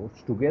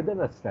exports. Together,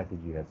 a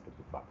strategy has to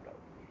be worked out.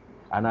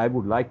 And I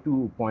would like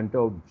to point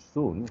out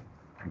soon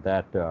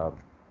that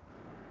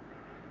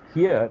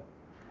here,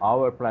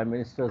 our Prime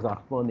Minister's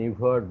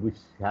Atmanirbhar, which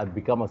has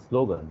become a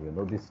slogan,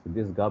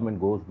 this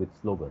government goes with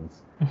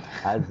slogans,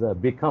 has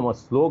become a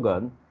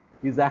slogan,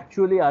 is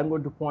actually, I'm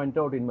going to point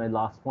out in my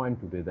last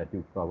point today that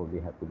you probably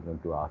have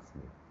to ask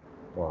me.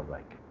 All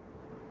right.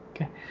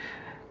 Okay.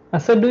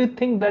 So do you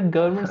think that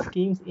government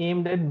schemes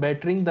aimed at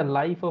bettering the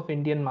life of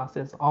Indian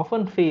masses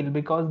often fail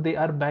because they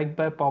are backed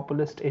by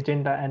populist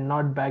agenda and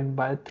not backed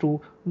by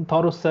through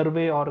thorough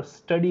survey or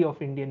study of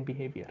Indian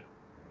behavior?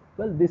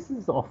 Well, this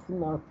is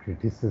often a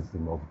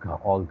criticism of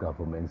all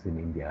governments in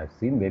India. I've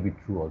seen, maybe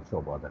true also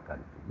of other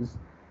countries,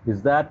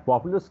 is that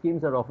popular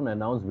schemes are often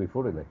announced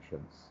before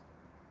elections,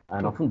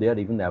 and often they are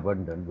even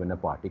abandoned when a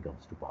party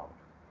comes to power.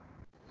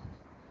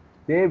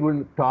 They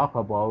will talk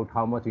about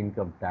how much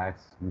income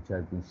tax which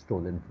has been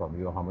stolen from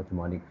you, how much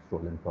money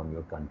stolen from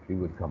your country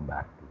will come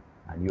back to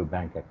you, and your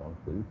bank account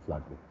will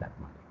flood with that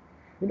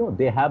money.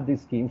 They have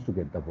these schemes to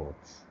get the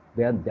votes.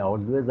 They are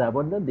always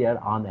abundant, they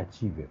are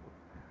unachievable.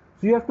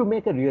 So you have to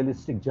make a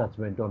realistic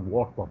judgment on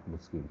what popular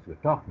schemes you're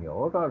talking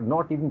about, or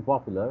not even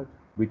popular,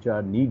 which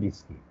are needy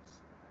schemes.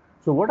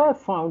 So what I've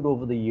found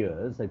over the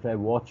years, if I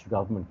watch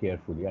government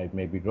carefully, I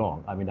may be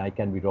wrong. I mean, I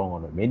can be wrong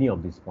on many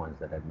of these points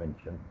that I've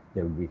mentioned.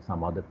 There will be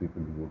some other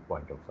people who will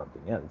point out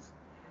something else.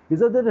 Is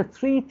that there are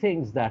three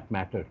things that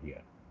matter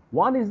here.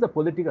 One is the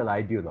political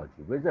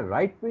ideology, whether a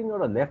right-wing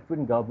or a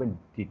left-wing government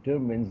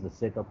determines the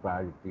set of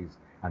priorities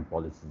and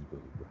policies we're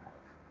going to have.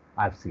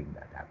 I've seen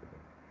that happening.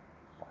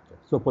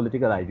 So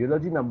political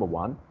ideology, number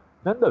one.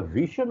 Then the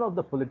vision of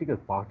the political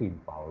party in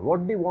power.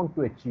 What they want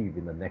to achieve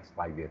in the next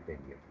 5-year, 10-year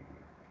period.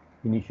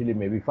 Initially,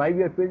 maybe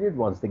 5-year period.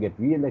 Once they get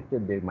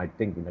re-elected, they might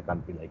think in a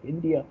country like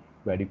India,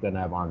 where you can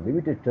have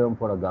unlimited term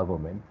for a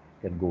government,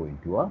 can go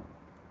into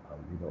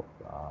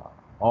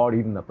or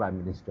even a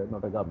prime minister,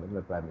 not a government, but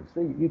a prime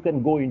minister. You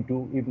can go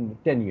into even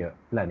 10-year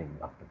planning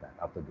after that,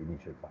 after the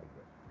initial 5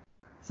 years.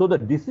 So the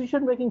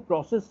decision-making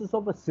process is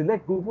of a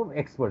select group of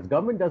experts.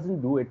 Government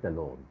doesn't do it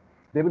alone.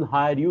 They will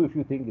hire you if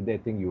they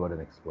think you are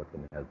an expert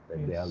in help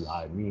them. Yes. They'll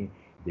hire me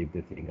if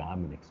they think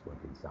I'm an expert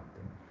in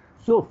something.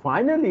 So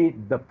finally,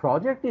 the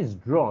project is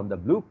drawn, the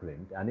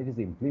blueprint, and it is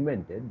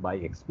implemented by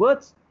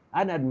experts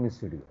and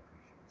administrative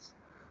officials.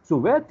 So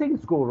where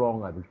things go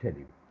wrong, I will tell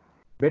you.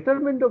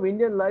 Betterment of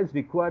Indian lives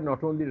require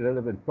not only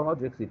relevant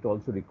projects, it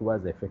also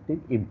requires effective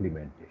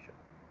implementation.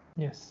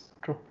 Yes,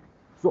 true.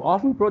 So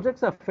often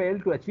projects have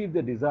failed to achieve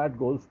the desired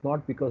goals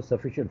not because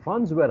sufficient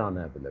funds were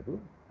unavailable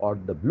or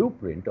the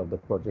blueprint of the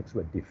projects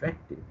were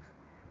defective,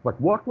 but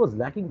what was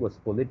lacking was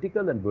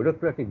political and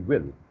bureaucratic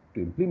will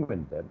to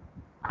implement them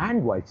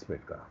and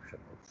widespread corruption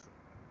also.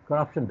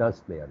 Corruption does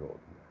play a role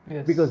here.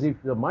 Yes. Because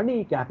if the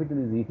money capital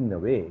is eaten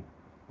away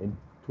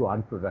through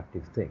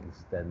unproductive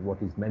things, then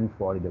what is meant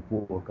for in a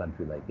poor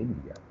country like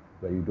India,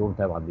 where you don't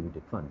have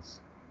unlimited funds,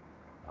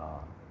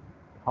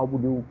 how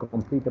would you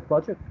complete a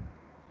project?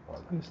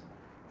 Yes.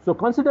 So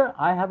consider,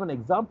 I have an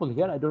example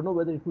here. I don't know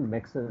whether it will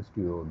make sense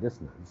to your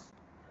listeners.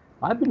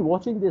 I've been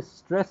watching this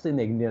stress in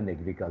Indian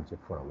agriculture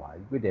for a while,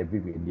 which every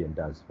Indian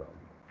does probably.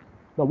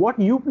 Now what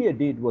UPA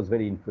did was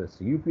very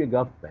interesting. UPA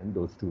government,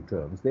 those two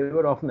terms, they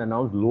were often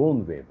announced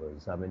loan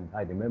waivers. I mean,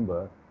 I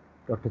remember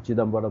Dr.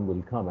 Chidambaram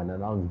will come and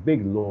announce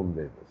big loan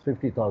waivers,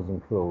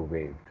 50,000 crore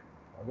waived,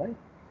 all right?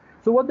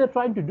 So what they're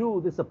trying to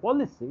do, this is a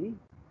policy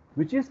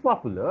which is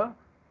popular,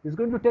 is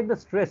going to take the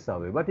stress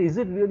away, but is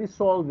it really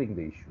solving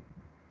the issue?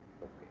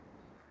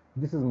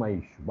 This is my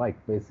issue, my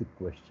basic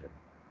question.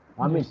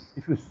 I mean,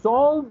 if you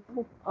solve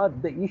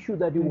the issue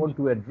that you want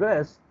to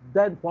address,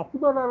 then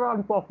popular or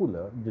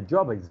unpopular, the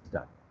job is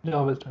done.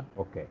 Job is done.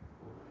 Okay.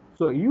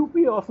 So UP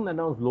often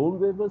announced loan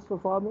waivers for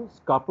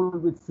farmers,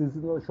 coupled with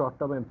seasonal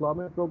short-term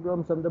employment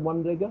programs under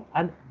Manrega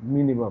and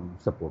minimum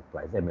support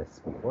price,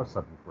 MSP, for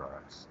certain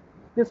products.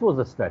 This was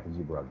a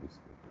strategy, broadly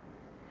speaking.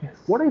 Yes.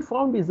 What I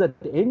found is that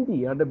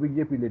ND under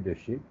BJP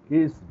leadership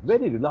is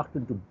very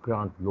reluctant to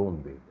grant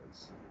loan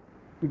waivers,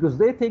 because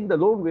they think the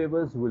loan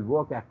waivers will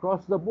work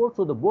across the board,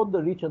 so both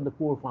the rich and the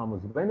poor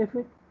farmers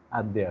benefit,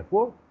 and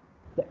therefore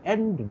the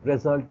end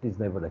result is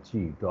never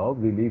achieved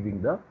of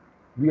relieving the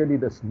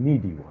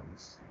needy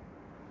ones.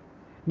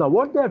 Now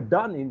what they have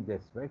done in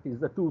this respect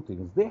is the two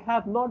things. They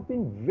have not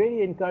been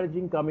very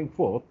encouraging coming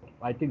forth,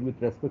 I think, with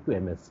respect to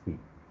MSP.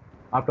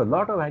 After a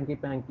lot of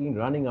hanky-panky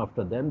running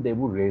after them, they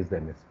would raise the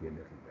MSP a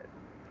little bit.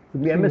 So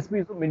the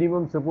MSP is a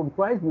minimum support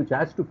price which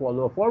has to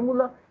follow a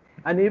formula.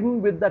 And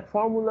even with that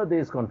formula, there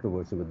is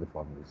controversy whether the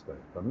formula is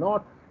correct or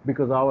not,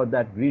 because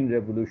that Green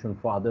Revolution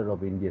father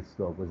of India's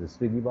law was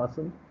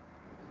Srinivasan.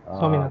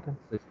 Swaminathan.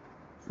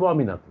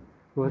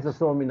 Professor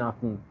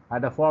Swaminathan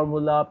had a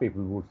formula.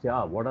 People would say,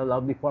 what a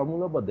lovely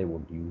formula, but they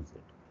won't use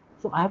it.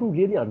 So I haven't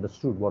really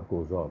understood what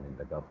goes on in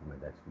the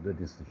government, actually, the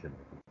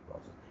decision-making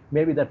process.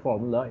 Maybe that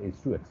formula is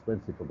too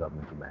expensive for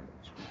government to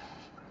manage.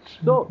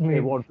 So they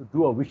want to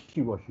do a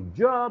wishy-washy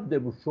job. They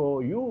will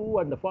show you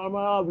and the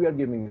farmer, we are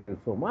giving you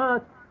so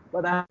much.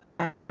 But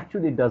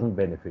actually it doesn't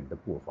benefit the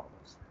poor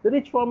farmers. The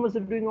rich farmers are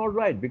doing all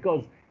right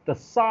because the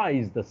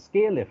size, the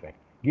scale effect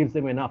gives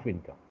them enough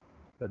income.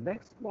 The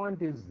next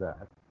point is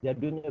that they are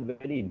doing a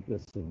very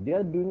interesting, they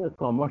are doing a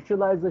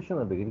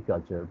commercialization of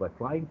agriculture by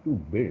trying to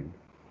build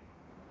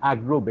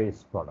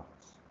agro-based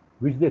products,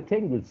 which they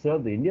think will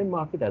serve the Indian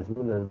market as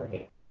well as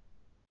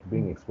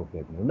bring export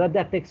revenue.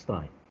 That takes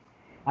time.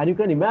 And you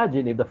can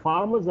imagine if the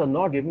farmers are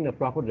not giving a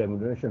proper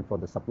remuneration for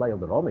the supply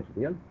of the raw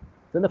material,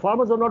 then the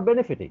farmers are not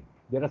benefiting.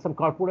 There are some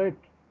corporate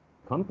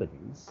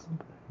companies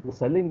who are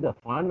selling the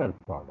final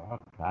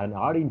product and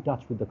are in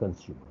touch with the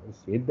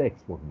consumers in the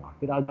export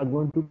market are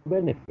going to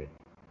benefit.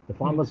 The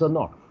farmers Yes. are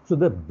not. So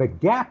the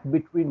gap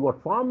between what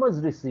farmers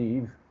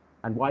receive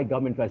and why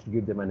government tries to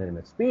give them an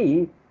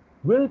MSP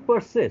will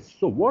persist.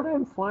 So what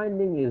I'm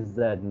finding is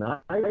that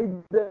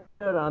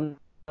neither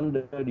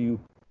under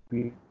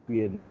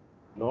UPPN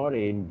nor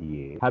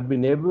NDA have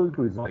been able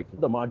to resolve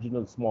the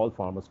marginal small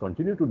farmers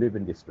continue to live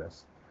in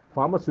distress.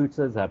 Farmer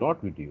suicides have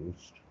not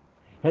reduced.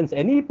 Hence,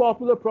 any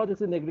popular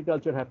projects in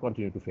agriculture have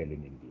continued to fail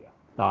in India.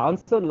 The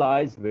answer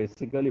lies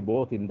basically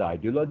both in the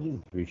ideologies,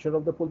 vision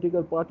of the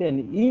political party,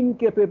 and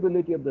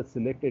incapability of the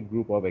selected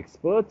group of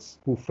experts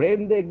who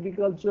frame the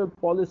agricultural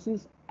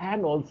policies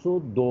and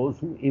also those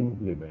who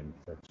implement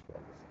such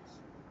policies.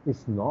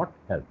 It's not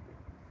helping.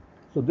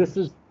 So this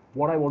is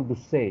what I want to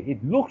say.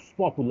 It looks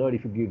popular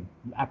if you give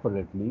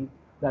apparently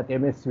that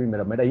MSP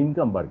mera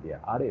income बढ़ गया.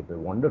 अरे,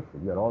 wonderful,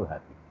 we are all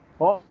happy.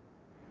 Or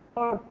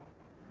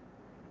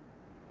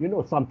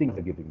something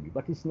they're giving me,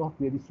 but it's not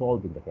really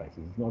solving the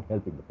crisis. It's not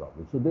helping the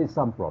problem. So there's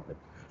some problem.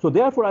 So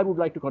therefore, I would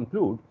like to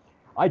conclude.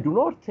 I do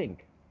not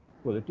think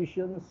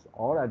politicians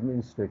or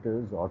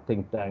administrators or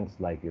think tanks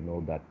like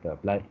that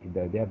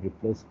they have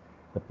replaced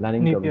the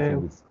planning Niti commission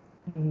Aayog.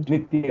 with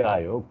Niti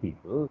Aayog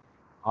people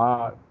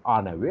are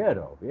unaware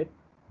of it.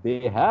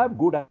 They have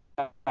good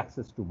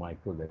access to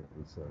micro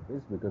level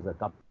service because a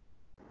couple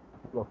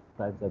of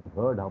times I've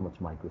heard how much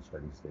micro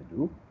studies they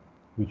do,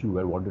 which you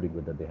were wondering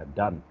whether they have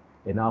done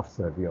enough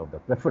survey of the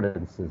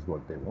preferences,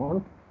 what they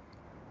want.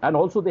 And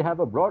also they have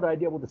a broad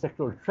idea about the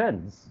sectoral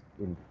trends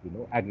in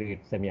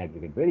aggregate,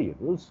 semi-aggregate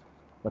variables,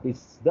 but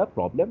it's the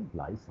problem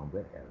lies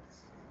somewhere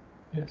else.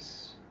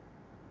 Yes,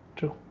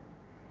 true.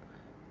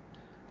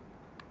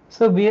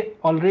 So we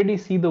already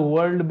see the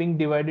world being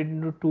divided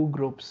into two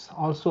groups.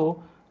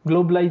 Also,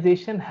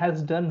 globalization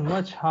has done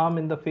much harm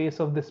in the face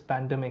of this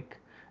pandemic.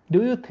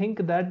 Do you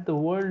think that the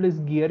world is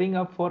gearing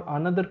up for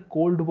another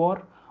Cold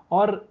War,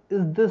 or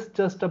is this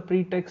just a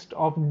pretext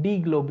of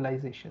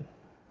deglobalization?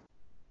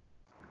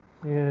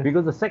 Yeah.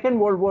 Because the Second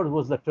World War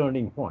was the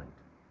turning point,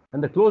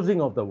 and the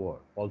closing of the war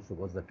also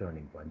was the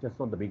turning point, just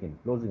from the beginning,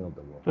 closing of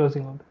the war.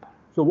 Closing of the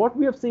So what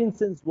we have seen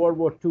since World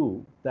War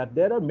II, that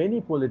there are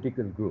many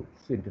political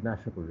groups,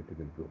 international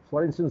political groups.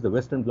 For instance, the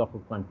Western Bloc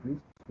of countries,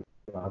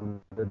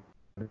 under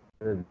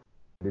the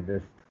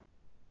leadership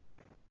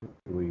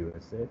of the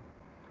USA,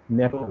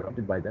 never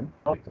adopted by them,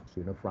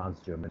 France,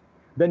 Germany.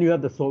 Then you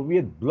have the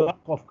Soviet bloc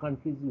of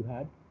countries you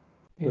had.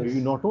 So Yes.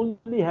 you not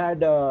only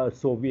had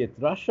Soviet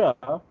Russia,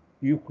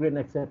 Ukraine,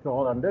 etc.,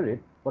 all under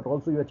it, but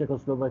also you had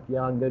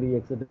Czechoslovakia, Hungary,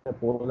 etc.,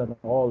 Poland,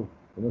 all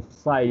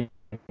siding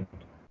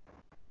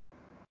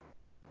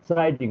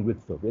with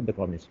Soviet, the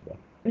communist bloc.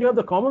 You have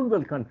the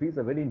Commonwealth countries,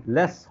 are very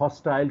less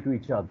hostile to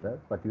each other,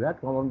 but you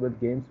had Commonwealth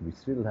Games, we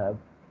still have.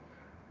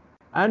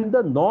 And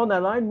the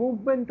non-aligned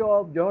movement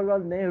of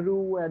Jawaharlal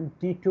Nehru and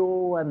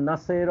Tito and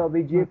Nasser of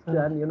Egypt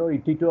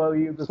and Tito of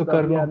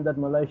Yugoslavia and that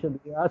Malaysia,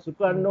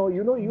 Sukarno,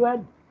 you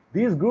had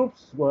these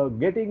groups were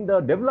getting the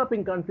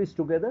developing countries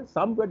together.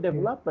 Some were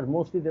developed, but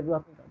mostly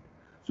developing countries.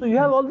 So you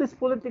have all these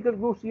political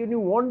groups, and you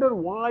wonder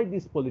why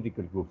these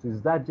political groups.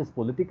 Is that just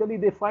politically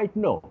they fight?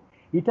 No.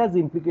 It has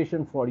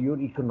implication for your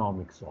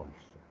economics also.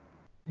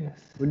 Yes.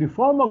 When you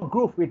form a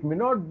group, it may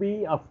not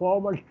be a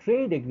formal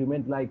trade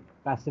agreement like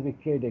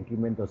Pacific Trade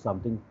Agreement or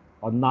something,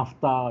 or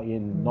NAFTA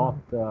in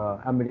North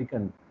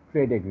American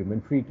trade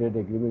agreement, free trade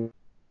agreement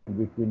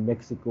between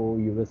Mexico,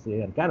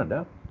 USA, and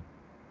Canada.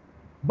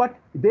 But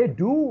they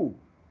do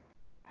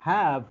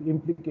have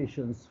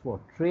implications for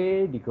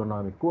trade,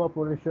 economic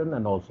cooperation,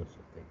 and all sorts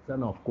of things,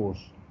 and of course,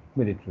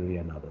 military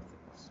and other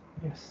things.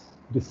 Yes.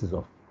 This is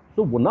all.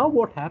 So now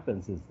what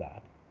happens is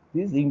that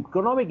these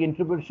economic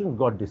interventions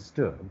got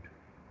disturbed,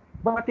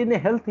 but in a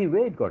healthy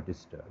way it got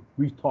disturbed,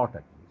 we thought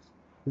at least.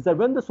 Is that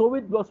when the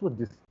Soviet bloc was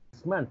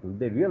dismantled,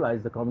 they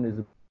realized the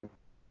communism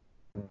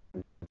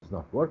is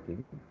not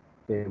working.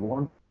 They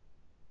want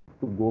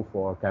to go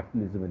for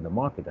capitalism in the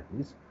market at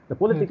least. The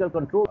political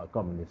control of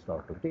communist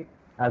authority,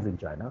 as in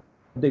China.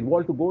 They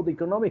want to go the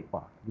economic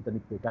part with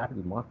the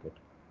capital market,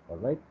 all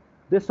right?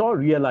 They saw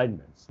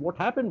realignments. What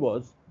happened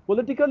was,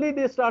 politically,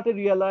 they started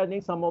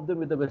realigning some of them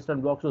with the Western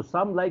Bloc. So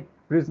some, like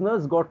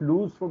prisoners, got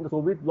loose from the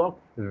Soviet Bloc,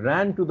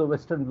 ran to the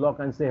Western Bloc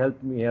and say,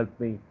 help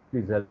me,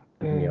 please help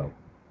me out.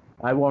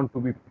 I want to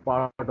be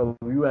part of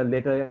you, and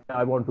later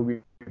I want to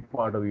be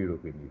part of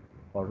European Union.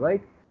 All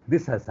right?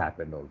 This has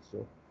happened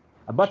also.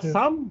 But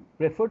some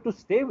prefer to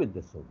stay with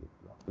the Soviet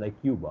Bloc,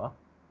 like Cuba.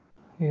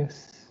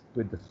 Yes.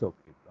 With the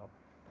Soviet Bloc.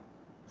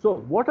 So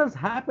what has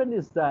happened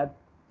is that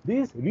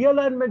this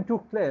realignment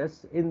took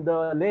place in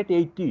the late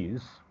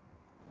 80s.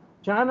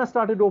 China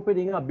started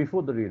opening up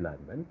before the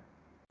realignment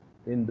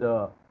in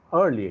the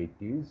early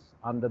 80s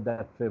under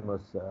that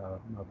famous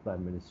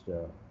Prime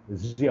Minister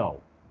Xiao.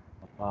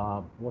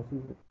 What's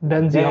his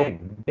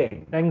name?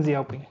 Deng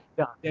Xiaoping.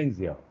 Yeah, Deng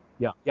Xiao.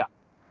 Yeah.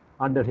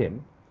 Under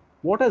him.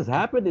 What has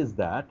happened is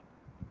that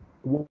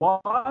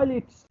while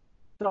it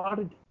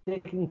started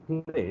taking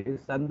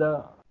place and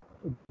the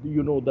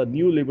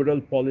new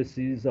liberal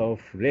policies of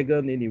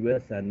Reagan in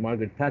US and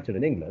Margaret Thatcher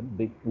in England,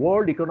 the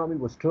world economy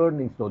was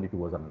turning slowly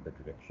towards another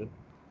direction.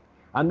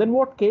 And then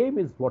what came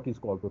is what we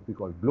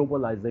call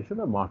globalization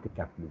or market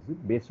capitalism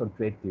based on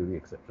trade theory,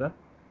 etc.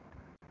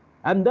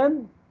 And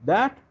then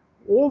that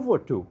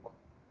overtook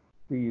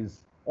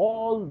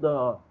all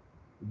the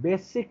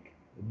basic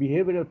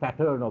behavioral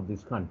pattern of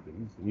these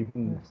countries.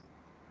 Even,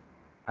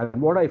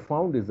 and what I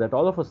found is that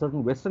all of a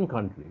sudden Western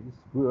countries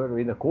who were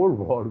in a Cold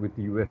War with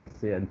the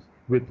USA and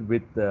with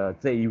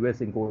say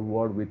US in Cold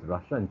War with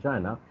Russia and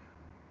China,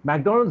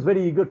 McDonald's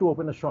very eager to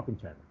open a shop in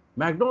China.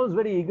 McDonald's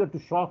very eager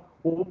to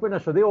open a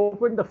shop. They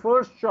opened the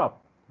first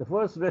shop, the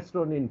first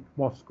restaurant in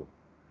Moscow.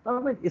 I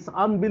mean, it's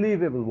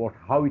unbelievable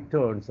how it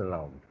turns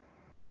around.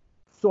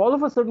 So all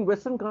of a sudden,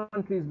 Western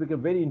countries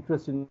became very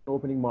interested in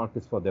opening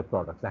markets for their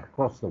products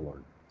across the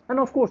world. And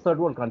of course, third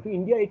world country,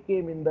 India, it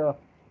came in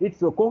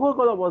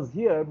Coca-Cola was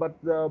here, but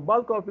the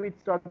bulk of it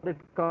started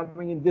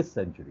coming in this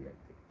century,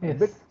 I think.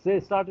 Yes. They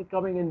started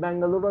coming in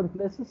Bangalore and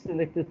places,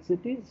 selected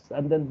cities,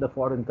 and then the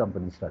foreign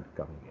companies started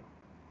coming in.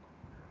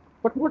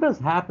 But what has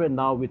happened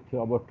now with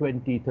about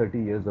 20, 30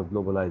 years of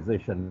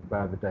globalization,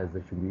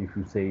 privatization, if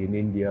you say in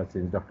India,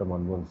 since Dr.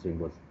 Manmohan Singh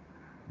was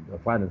the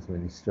finance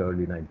minister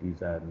early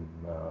 90s and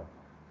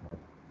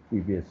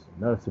previous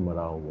Narasimha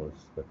Rao was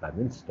the prime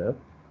minister,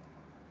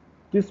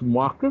 this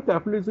macro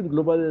capitalism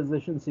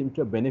globalization seems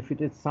to have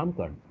benefited some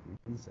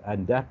countries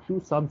and that too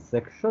some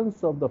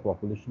sections of the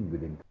population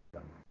within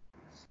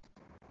countries.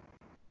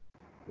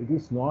 It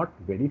is not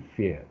very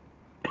fair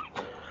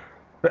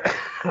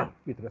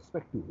with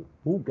respect to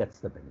who gets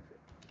the benefit.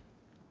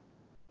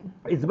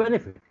 It's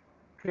benefit.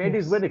 Trade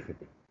is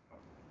benefiting.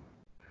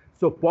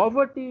 So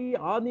poverty,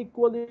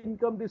 unequal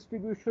income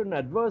distribution,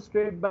 adverse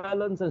trade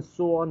balance, and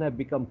so on have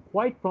become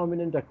quite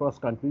prominent across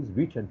countries,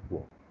 rich and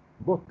poor,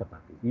 both the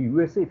countries. In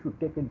USA, if you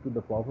take into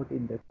the poverty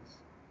index,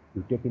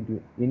 you take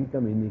into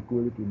income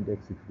inequality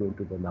index, if you go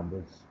into the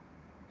numbers,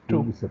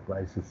 you'll be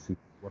surprised to see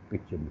what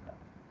picture you have.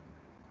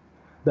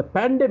 The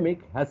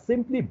pandemic has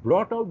simply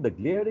brought out the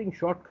glaring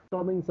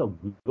shortcomings of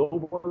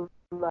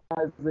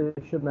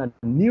globalization and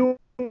new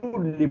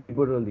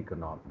liberal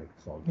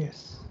economics also,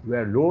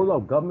 where role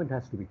of government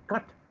has to be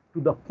cut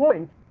to the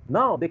point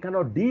now they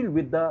cannot deal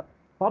with the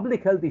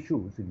public health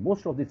issues in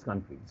most of these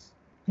countries.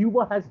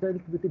 Cuba has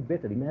dealt with it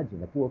better,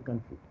 imagine, a poor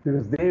country,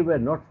 because they were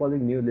not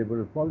following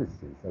neoliberal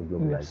policies of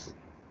globalization.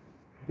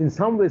 In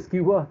some ways,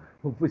 Cuba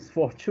was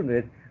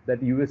fortunate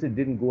that USA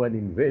didn't go and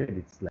invade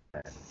its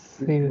land.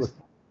 It was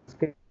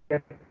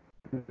kept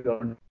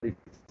on its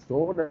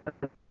own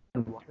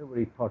and whatever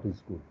it thought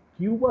is good.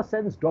 Cuba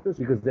sends doctors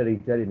because they're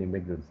Italian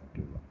immigrants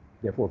in Cuba.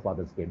 Their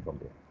forefathers came from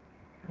there.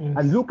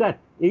 And look at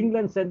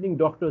England sending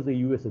doctors to the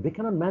USA. They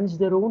cannot manage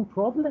their own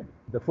problem.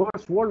 The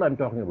first world I'm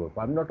talking about.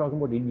 I'm not talking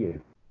about India.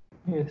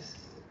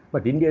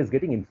 But India is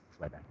getting influenced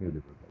by that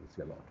neoliberal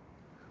policy a lot.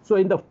 So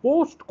in the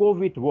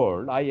post-COVID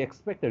world, I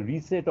expect a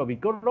reset of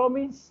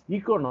economies,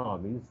 the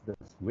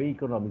way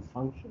economies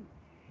function.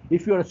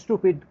 If you're a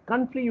stupid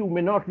country, you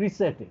may not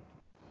reset it.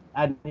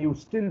 And you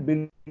still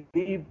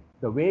believe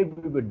the way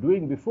we were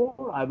doing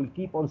before, I will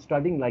keep on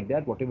studying like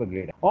that, whatever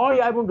grade.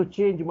 Or I want to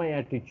change my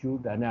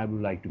attitude and I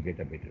would like to get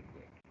a better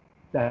grade.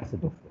 That's the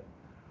difference.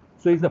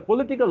 So is the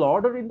political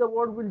order in the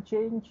world will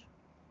change?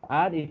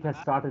 And it has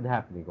started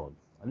happening also.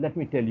 And let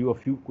me tell you a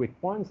few quick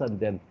points and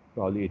then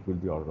probably it will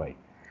be all right.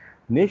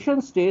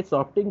 Nation states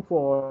opting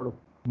for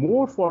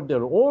more for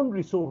their own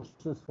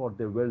resources for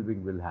their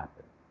well-being will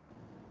happen.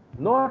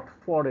 Not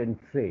foreign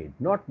trade,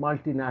 not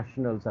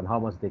multinationals and how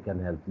much they can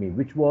help me,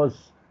 which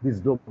was this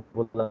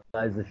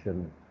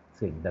globalization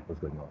thing that was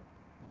going on.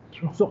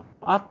 So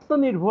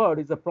Atmanirbhar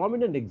is a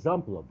prominent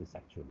example of this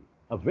actually.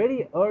 A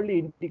very early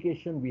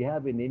indication we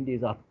have in India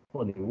is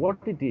Atmanirbhar. What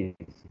it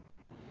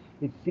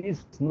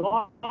is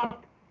not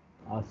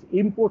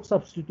import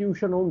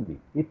substitution only.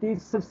 It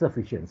is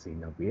self-sufficiency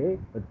in a way,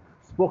 but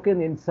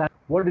spoken in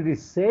what it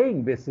is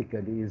saying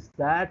basically is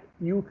that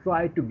you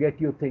try to get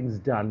your things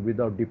done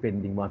without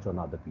depending much on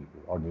other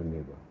people, on your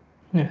neighbor.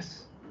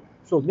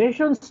 So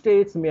nation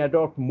states may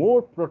adopt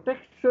more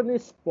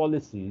protectionist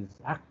policies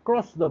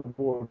across the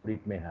board,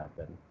 it may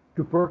happen,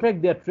 to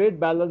protect their trade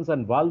balance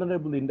and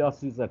vulnerable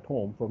industries at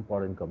home from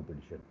foreign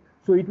competition.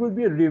 So it will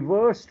be a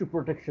reverse to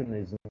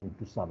protectionism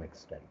to some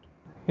extent.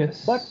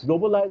 But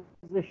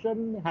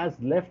globalization has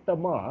left a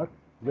mark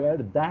where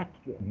that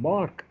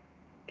mark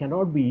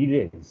cannot be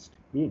erased.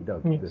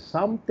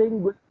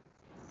 Something will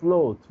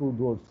flow through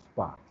those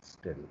paths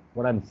still.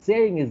 What I'm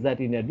saying is that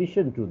in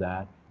addition to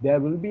that, there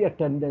will be a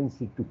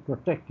tendency to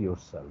protect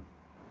yourself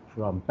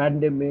from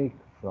pandemic,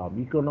 from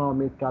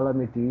economic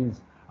calamities.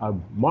 A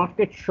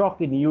market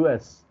shock in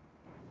US,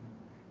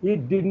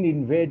 it didn't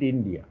invade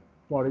India.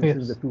 For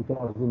instance, the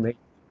 2008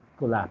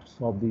 collapse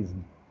of these,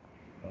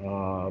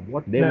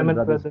 Lehman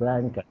Brothers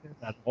Bank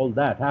and all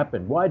that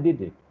happened. Why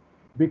did it?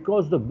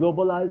 Because the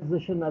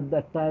globalization at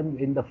that time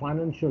in the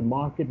financial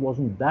market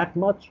wasn't that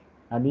much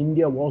and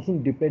India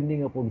wasn't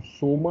depending upon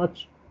so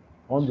much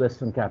on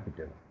Western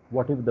capital,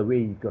 whatever the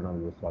way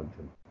economy was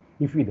functioning.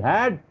 If it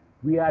had,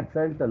 we had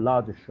felt a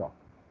larger shock.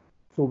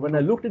 So when I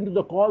looked into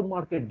the call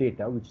market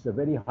data, which is a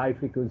very high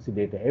frequency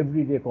data,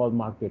 every day call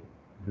market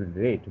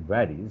rate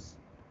varies,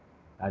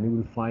 and you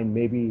will find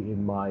maybe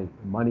in my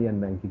money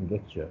and banking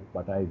lecture,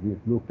 but I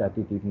looked at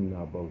it even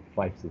about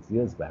 5-6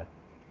 years back.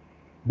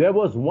 There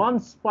was one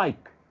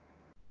spike,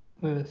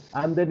 Yes.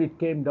 and then it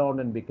came down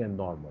and became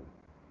normal.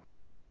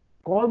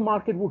 Call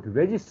market would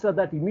register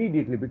that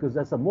immediately because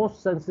that's the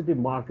most sensitive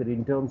market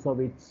in terms of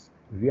its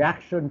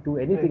reaction to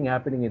anything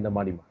happening in the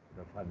money market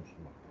or financial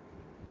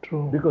market.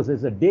 True. Because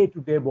there's a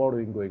day-to-day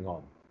borrowing going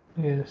on.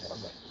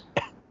 Yes.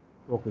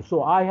 Okay,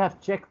 so I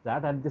have checked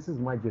that, and this is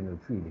my general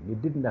feeling.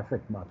 It didn't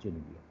affect much in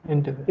India.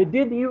 India. It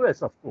did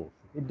US, of course.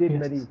 It did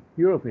Yes. many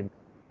European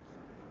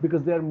countries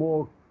because they're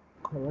more,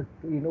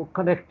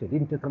 connected,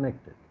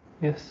 interconnected.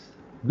 Yes.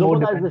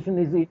 Globalization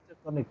is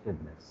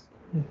interconnectedness.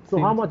 So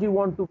how Seems- much you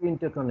want to be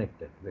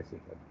interconnected,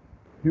 basically?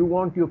 You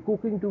want your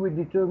cooking to be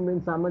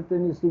determined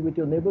simultaneously with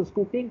your neighbor's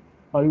cooking,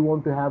 or you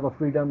want to have a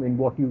freedom in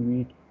what you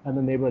eat and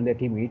the neighbor let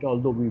him eat,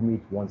 although we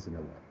meet once in a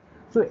while.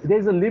 So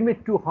there's a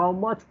limit to how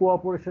much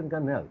cooperation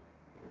can help.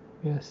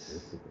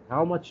 Yes.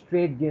 How much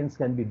trade gains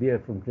can be there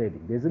from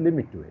trading? There's a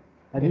limit to it.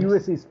 And Yes.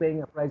 US is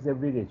paying a price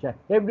every day.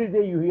 Every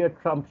day you hear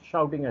Trump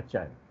shouting at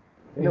China.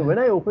 Yes. When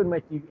I open my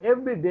TV,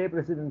 every day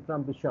President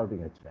Trump is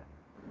shouting at China.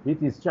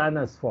 It is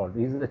China's fault.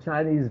 It is a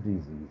Chinese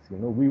disease.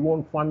 We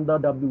won't fund the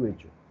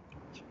WHO.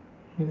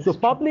 Yes, So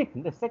true.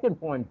 the second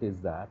point is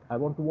that I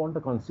want to warn the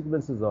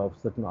consequences of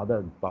certain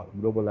other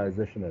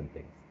globalization and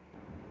things.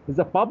 Is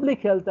the public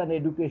health and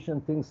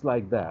education, things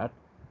like that,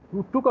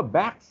 who took a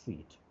back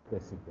seat,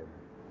 basically.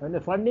 And the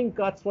funding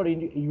cuts for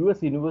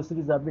US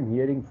universities I've been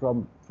hearing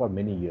for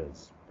many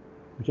years,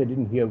 which I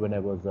didn't hear when I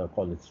was a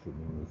college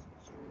student.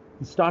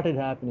 It started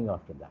happening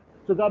after that.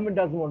 So government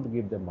doesn't want to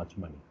give them much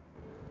money.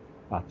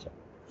 Achha.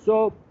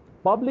 So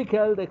public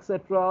health,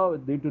 etc.,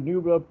 due to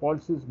new liberal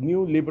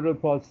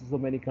policies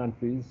of many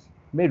countries,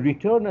 may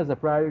return as a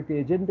priority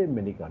agenda in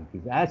many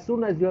countries. As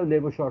soon as you have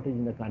labor shortage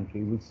in the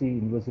country, you will see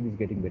universities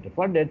getting better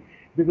funded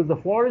because the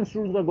foreign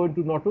students are going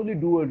to not only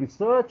do a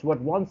research, but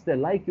once they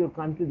like your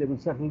country, they will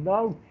settle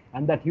down,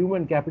 and that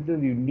human capital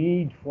you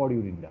need for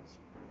your industry.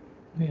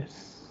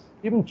 Yes.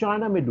 Even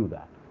China may do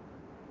that.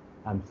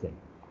 I'm saying.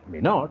 It may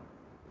not.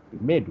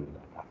 It may do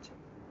that, actually.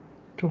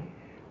 True.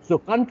 So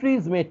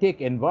countries may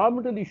take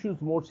environmental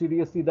issues more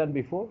seriously than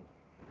before.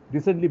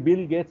 Recently,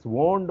 Bill Gates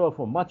warned of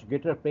a much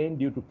greater pain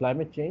due to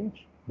climate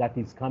change that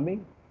is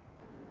coming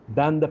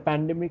than the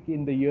pandemic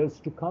in the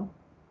years to come.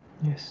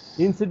 Yes.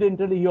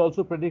 Incidentally, he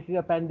also predicted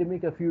a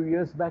pandemic a few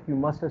years back. You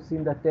must have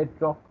seen the TED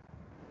talk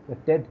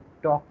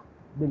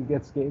Bill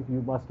Gates gave.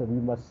 You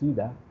must see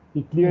that.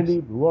 He clearly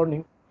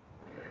warning.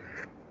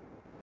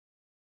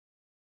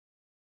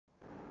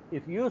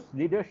 If US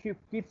leadership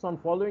keeps on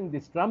following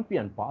this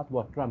Trumpian path,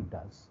 what Trump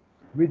does,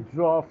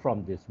 withdraw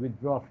from this,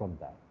 withdraw from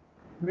that,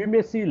 we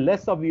may see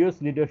less of US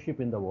leadership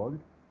in the world,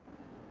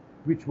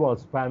 which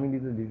was primarily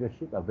the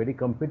leadership, a very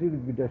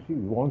competitive leadership,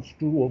 wants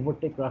to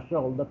overtake Russia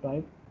all the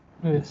time.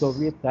 Yes. The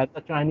Soviets and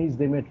the Chinese,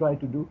 they may try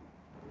to do.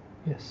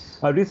 Yes.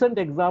 A recent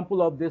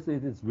example of this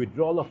is its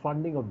withdrawal of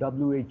funding of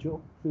WHO.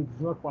 So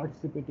it's not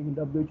participating in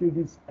WHO, it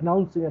is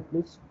announcing at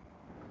least.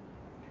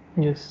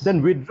 Yes.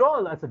 Then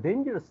withdrawal, as a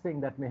dangerous thing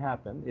that may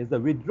happen, is the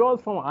withdrawal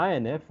from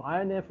INF.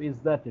 INF is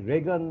that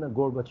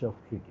Reagan-Gorbachev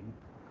treaty,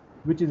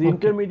 which is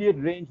Intermediate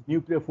Range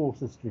Nuclear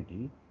Forces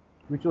Treaty,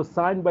 which was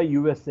signed by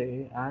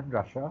USA and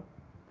Russia.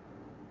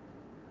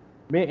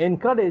 May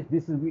encourage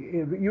this.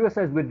 US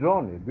has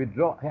withdrawn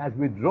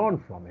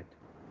from it,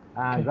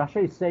 and Russia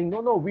is saying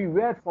no, we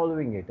were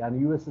following it, and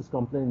US is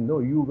complaining no,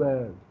 you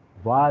were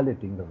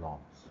violating the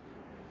norms.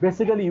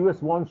 Basically, US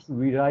wants to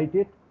rewrite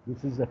it.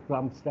 This is a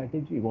Trump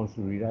strategy. He wants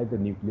to rewrite the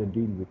nuclear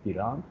deal with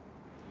Iran.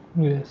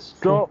 Yes.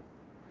 So,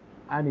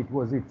 and it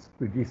was its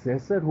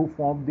predecessor who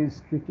formed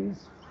these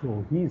treaties.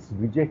 So he's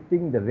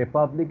rejecting the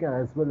Republican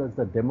as well as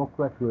the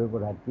Democrat,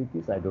 whoever had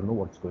treaties. I don't know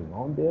what's going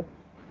on there.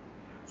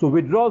 So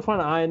withdrawal from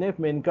INF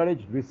may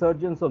encourage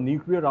resurgence of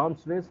nuclear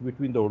arms race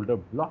between the older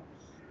blocs.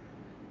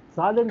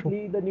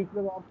 Silently, the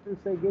nuclear arms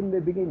race again may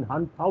begin.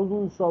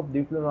 Thousands of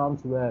nuclear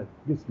arms were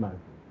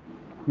dismantled.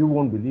 You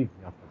won't believe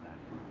me after that.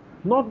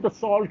 Not the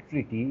SALT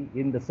Treaty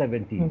in the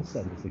 70s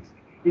and the 60s.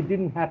 It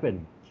didn't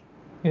happen.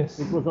 Yes.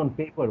 It was on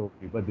paper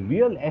only, but the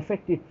real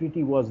effective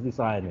treaty was this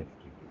INF treaty.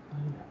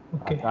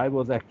 Okay.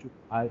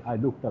 I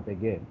looked up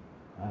again,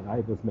 and I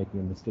was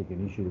making a mistake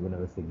initially when I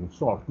was thinking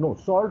SALT. No,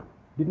 SALT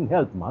didn't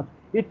help much.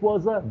 It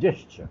was a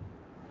gesture.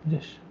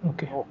 Yes.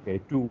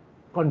 Okay. To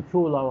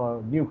control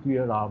our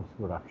nuclear arms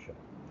production.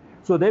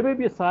 So there may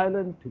be a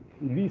silent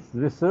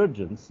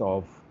resurgence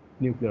of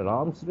nuclear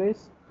arms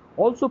race.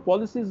 Also,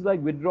 policies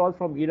like withdrawal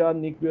from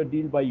Iran nuclear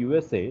deal by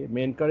USA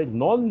may encourage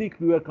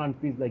non-nuclear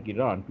countries like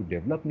Iran to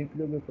develop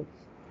nuclear weapons.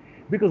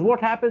 Because what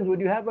happens when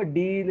you have a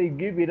deal, you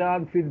give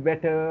Iran feel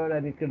better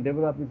and it can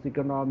develop its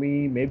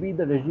economy, maybe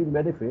the regime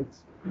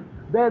benefits,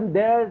 then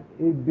their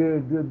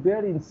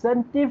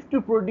incentive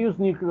to produce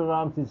nuclear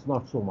arms is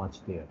not so much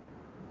there.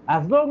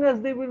 As long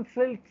as they will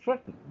feel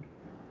threatened.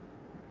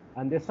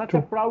 And they're such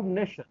a proud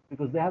nation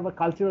because they have a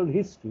cultural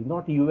history,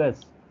 not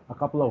US, a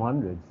couple of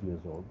hundreds years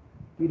old.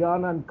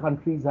 Iran and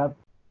countries have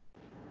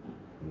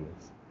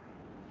years.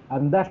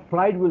 and that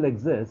pride will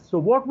exist. So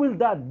what will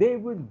that? They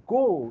will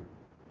go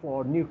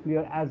for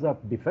nuclear as a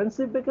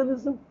defensive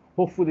mechanism.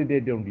 Hopefully they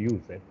don't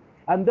use it.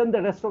 And then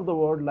the rest of the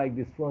world, like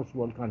these first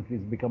world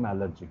countries, become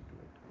allergic to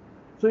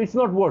it. So it's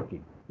not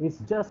working. It's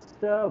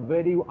just a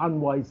very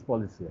unwise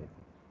policy, I think.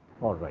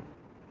 All right.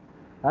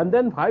 And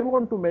then I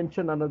want to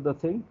mention another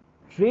thing.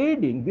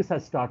 Trading, this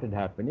has started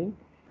happening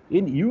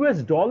in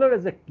US dollar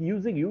as a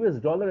using US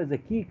dollar as a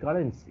key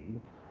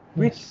currency,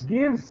 which Yes.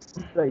 gives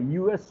the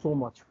US so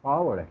much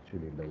power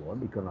actually in the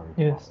world, economic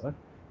Yes. power,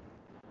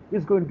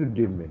 is going to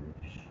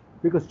diminish.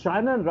 Because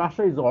China and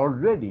Russia is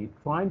already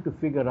trying to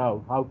figure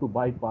out how to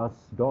bypass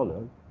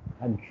dollar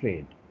and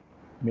trade.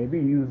 Maybe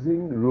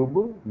using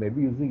ruble,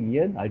 maybe using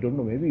yen, I don't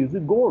know, maybe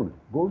using gold.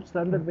 Gold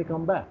standard may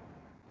come back.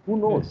 Who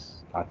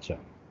knows? Yes. Acha.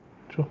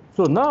 True.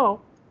 So now,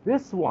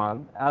 this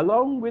one,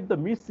 along with the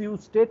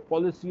misuse state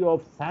policy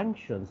of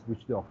sanctions,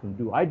 which they often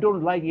do, I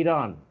don't like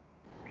Iran.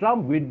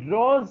 Trump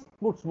withdraws,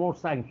 puts more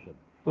sanctions.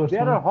 Puts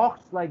There more. are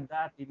hawks like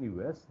that in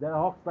US. There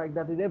are hawks like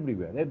that in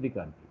everywhere, every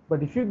country.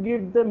 But if you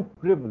give them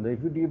privilege,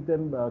 if you give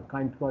them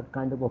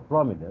kind of a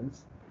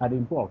prominence and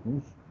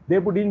importance, they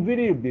would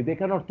invariably, they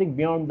cannot think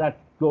beyond that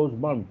close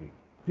boundary.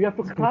 You have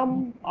to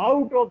come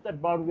out of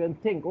that boundary and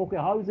think, okay,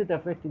 how is it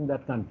affecting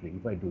that country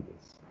if I do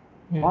this?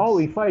 Yes. How,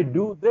 if I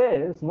do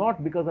this,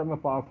 not because I'm a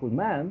powerful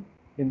man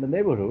in the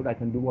neighborhood, I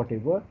can do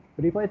whatever,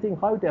 but if I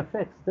think how it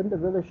affects, then the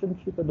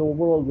relationship and the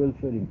overall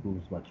welfare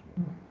improves much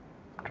more.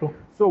 True.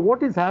 So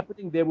what is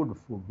happening? They would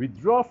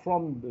withdraw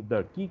from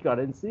the key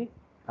currency,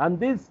 and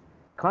these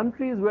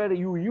countries where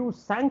you use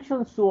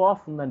sanctions so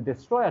often and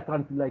destroy a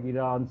country like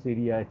Iran,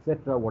 Syria,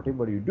 etc.,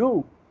 whatever you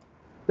do,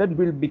 then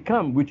will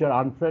become, which are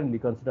unfriendly,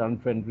 considered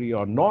unfriendly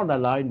or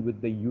non-aligned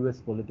with the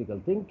US political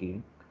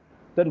thinking,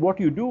 then what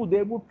you do,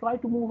 they would try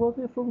to move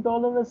away from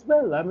dollar as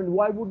well. I mean,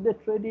 why would they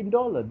trade in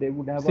dollar? They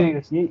would have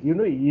Seriously. you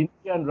know, India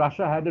and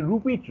Russia had a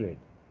rupee trade.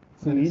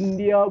 So Yes.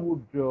 India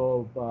would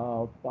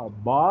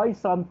buy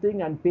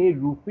something and pay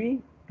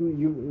rupee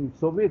to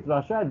Soviet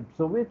Russia, and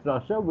Soviet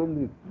Russia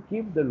will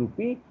keep the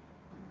rupee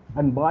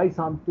and buy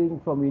something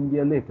from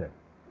India later.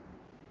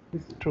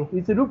 True.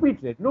 It's a rupee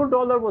trade. No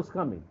dollar was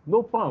coming,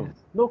 no pound,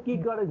 Yes. no key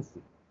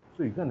currency.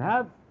 So you can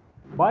have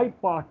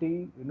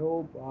bi-party,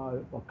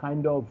 a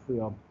kind of,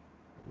 you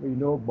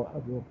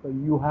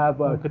have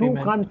two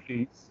Agreement.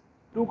 countries,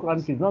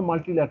 not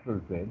multilateral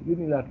trade,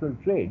 unilateral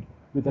trade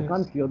with a Yes.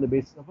 country on the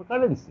basis of a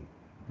currency.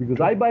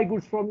 Because I buy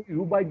goods from you,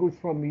 you buy goods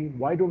from me,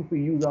 why don't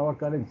we use our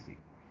currency?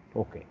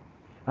 Okay.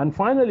 And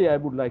finally, I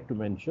would like to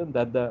mention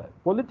that the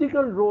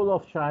political role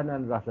of China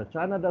and Russia,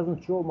 China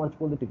doesn't show much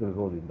political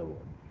role in the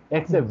world,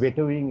 except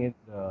vetoing in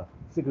the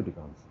Security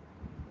Council.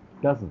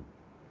 Doesn't.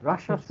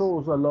 Russia Yes.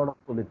 shows a lot of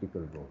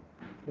political role.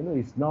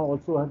 It's now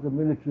also has a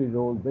military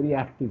role, very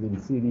active in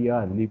Syria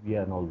and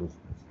Libya and all those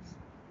places.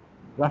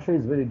 Russia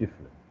is very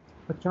different.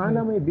 But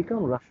China may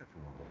become Russia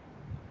tomorrow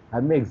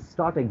and may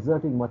start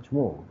exerting much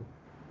more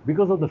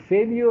because of the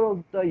failure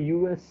of the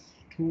US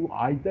to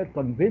either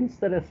convince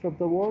the rest of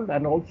the world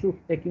and also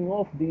taking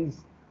off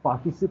these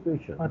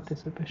participations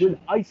will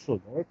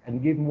isolate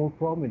and give more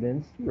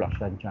prominence to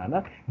Russia and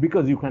China,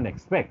 because you can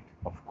expect,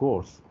 of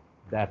course,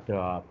 that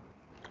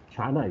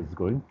China is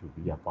going to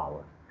be a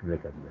power to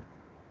reckon with.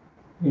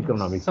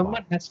 Economic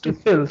Someone power.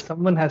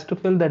 Someone has to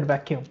fill that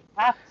vacuum.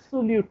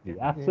 Absolutely.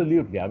 I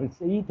mean,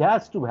 it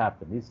has to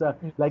happen. It's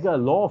like a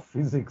law of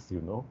physics,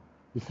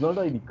 It's not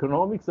an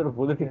economics or a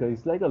political.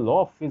 It's like a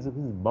law of physics.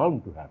 It's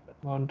bound to happen.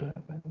 Bound to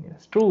happen.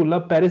 Yes, true.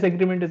 The Paris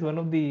Agreement is one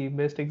of the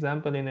best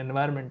example in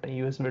environment.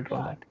 US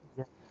withdraw that.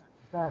 Yeah,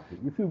 exactly.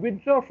 If you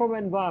withdraw from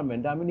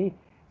environment, I mean,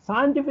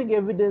 scientific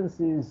evidence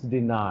is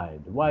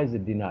denied. Why is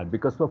it denied?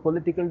 Because for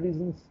political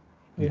reasons.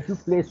 If you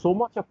play so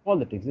much of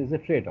politics, there's a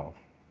trade-off.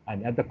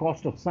 And at the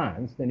cost of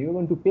science, then you're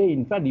going to pay.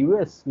 In fact,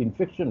 US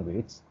infection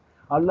rates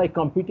are like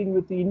competing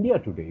with India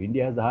today.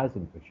 India has the highest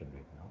infection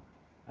rate now.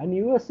 And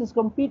US is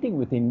competing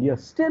with India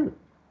still.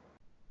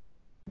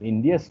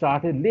 India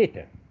started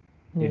later,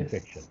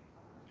 infection,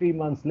 3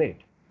 months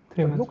late.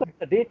 But look at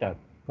the data,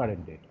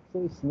 current data.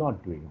 So it's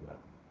not doing well.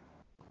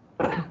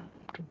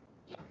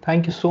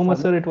 Thank you so much,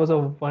 sir. It was a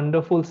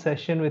wonderful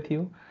session with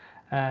you,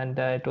 and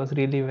it was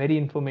really very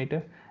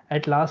informative.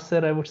 At last,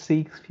 sir, I would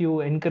seek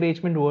few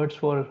encouragement words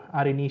for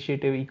our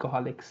initiative,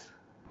 Ecoholics.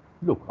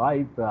 Look,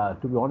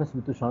 to be honest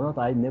with you, Shanath,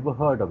 I never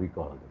heard of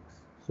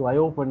Ecoholics. So I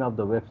opened up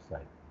the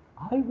website.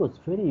 I was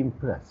very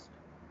impressed.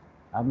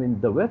 I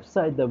mean, the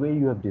website, the way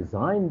you have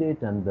designed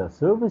it and the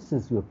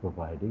services you're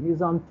providing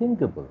is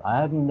unthinkable. I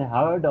haven't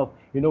heard of,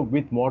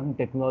 with modern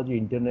technology,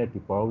 internet,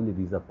 probably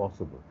these are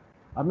possible.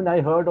 I mean,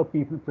 I heard of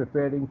people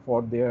preparing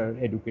for their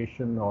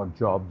education or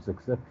jobs,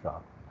 etc.,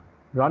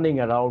 running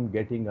around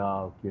getting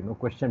a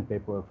question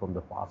paper from the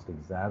past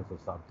exams or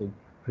something,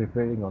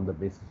 preparing on the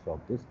basis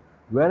of this.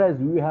 Whereas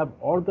we have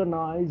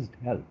organized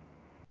help,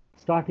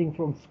 starting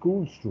from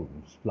school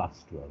students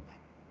plus 12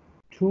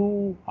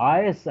 to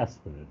IS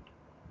aspirant.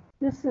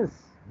 This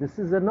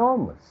is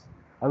enormous.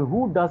 I mean,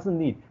 who doesn't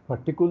need?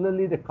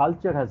 Particularly, the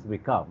culture has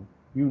become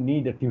you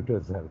need a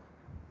tutor's help.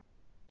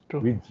 True.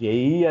 with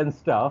JE and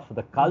stuff,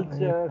 the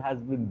culture has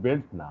been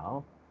built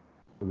now,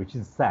 which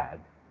is sad,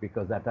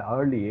 because at an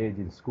early age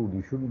in school,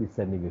 you shouldn't be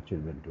sending your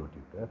children to a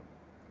tutor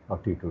or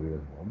tutorial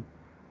home.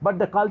 But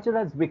the culture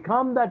has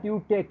become that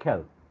you take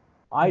help.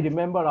 I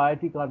remember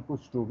IIT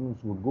Kanpur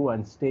students would go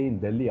and stay in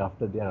Delhi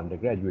after their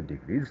undergraduate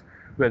degrees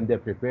when they're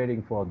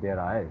preparing for their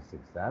IIS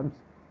exams,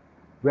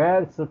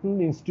 where certain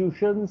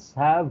institutions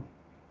have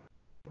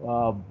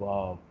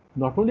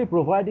not only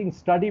providing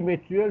study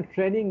material,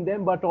 training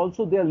them, but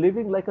also they are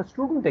living like a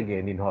student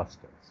again in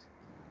hostels.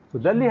 So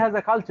Delhi has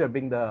a culture,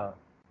 being the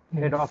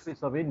head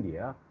office of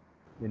India,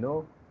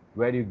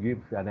 where you give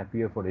and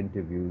appear for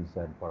interviews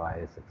and for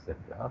IS,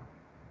 etc.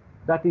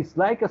 That is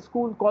like a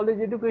school, college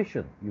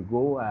education. You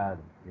go and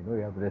you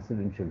have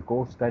residential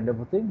course kind of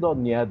a thing, though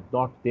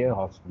not their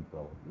hostel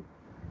probably.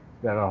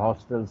 There are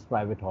hostels,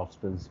 private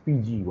hostels,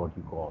 PG, what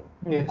you call,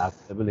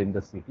 available in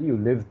the city. You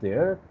live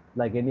there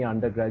like any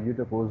undergraduate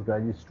or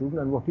postgraduate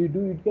student, and what you do,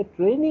 you get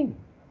training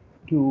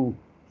to.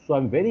 So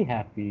I'm very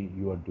happy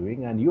you are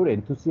doing, and your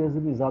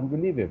enthusiasm is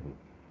unbelievable.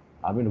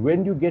 I mean,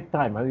 when do you get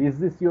time? I mean, is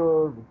this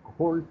your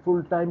whole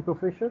full-time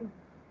profession,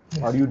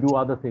 or you do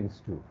other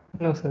things too?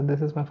 No, sir,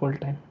 this is my full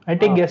time. I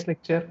take guest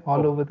lecture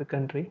all over the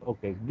country.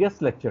 Okay,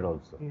 guest lecture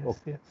also. Yes,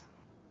 okay. yes.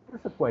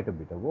 That's quite a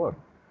bit of work.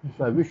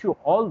 So I wish you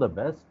all the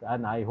best,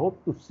 and I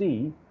hope to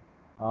see,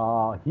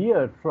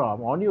 hear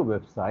from on your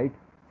website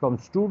from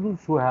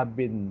students who have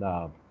been,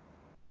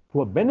 who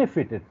have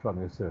benefited from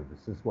your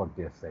services, what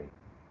they're saying.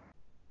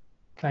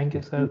 Thank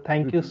you, sir.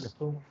 Thank you so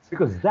much.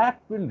 Because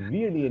that will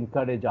really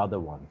encourage other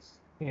ones.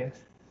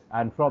 Yes.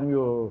 And from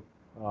your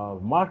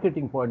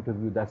marketing point of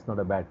view, that's not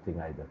a bad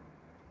thing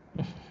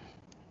either.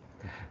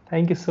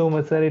 Thank you so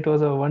much, sir. It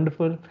was a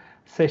wonderful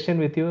session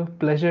with you.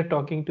 Pleasure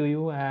talking to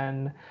you.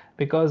 And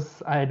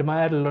because I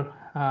admire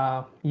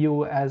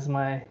you as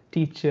my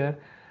teacher,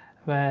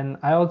 when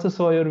I also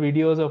saw your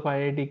videos of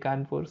IIT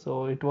Kanpur,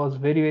 so it was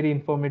very, very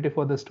informative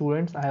for the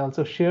students. I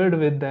also shared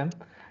with them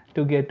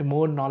to get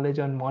more knowledge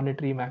on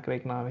monetary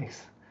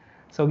macroeconomics.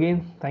 So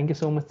again, thank you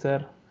so much,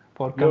 sir,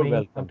 for coming.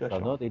 You're welcome,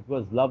 Sanad. It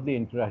was lovely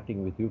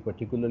interacting with you,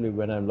 particularly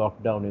when I'm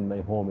locked down in my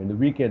home. In the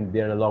weekend,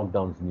 there are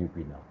lockdowns in UP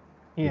now.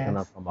 Yes. You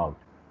cannot come out.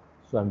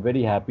 So I'm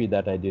very happy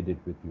that I did it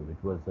with you.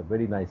 It was a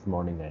very nice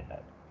morning I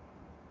had.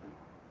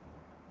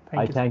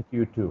 I thank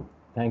you too.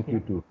 Thank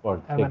you too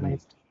for Have a taking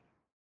nice day.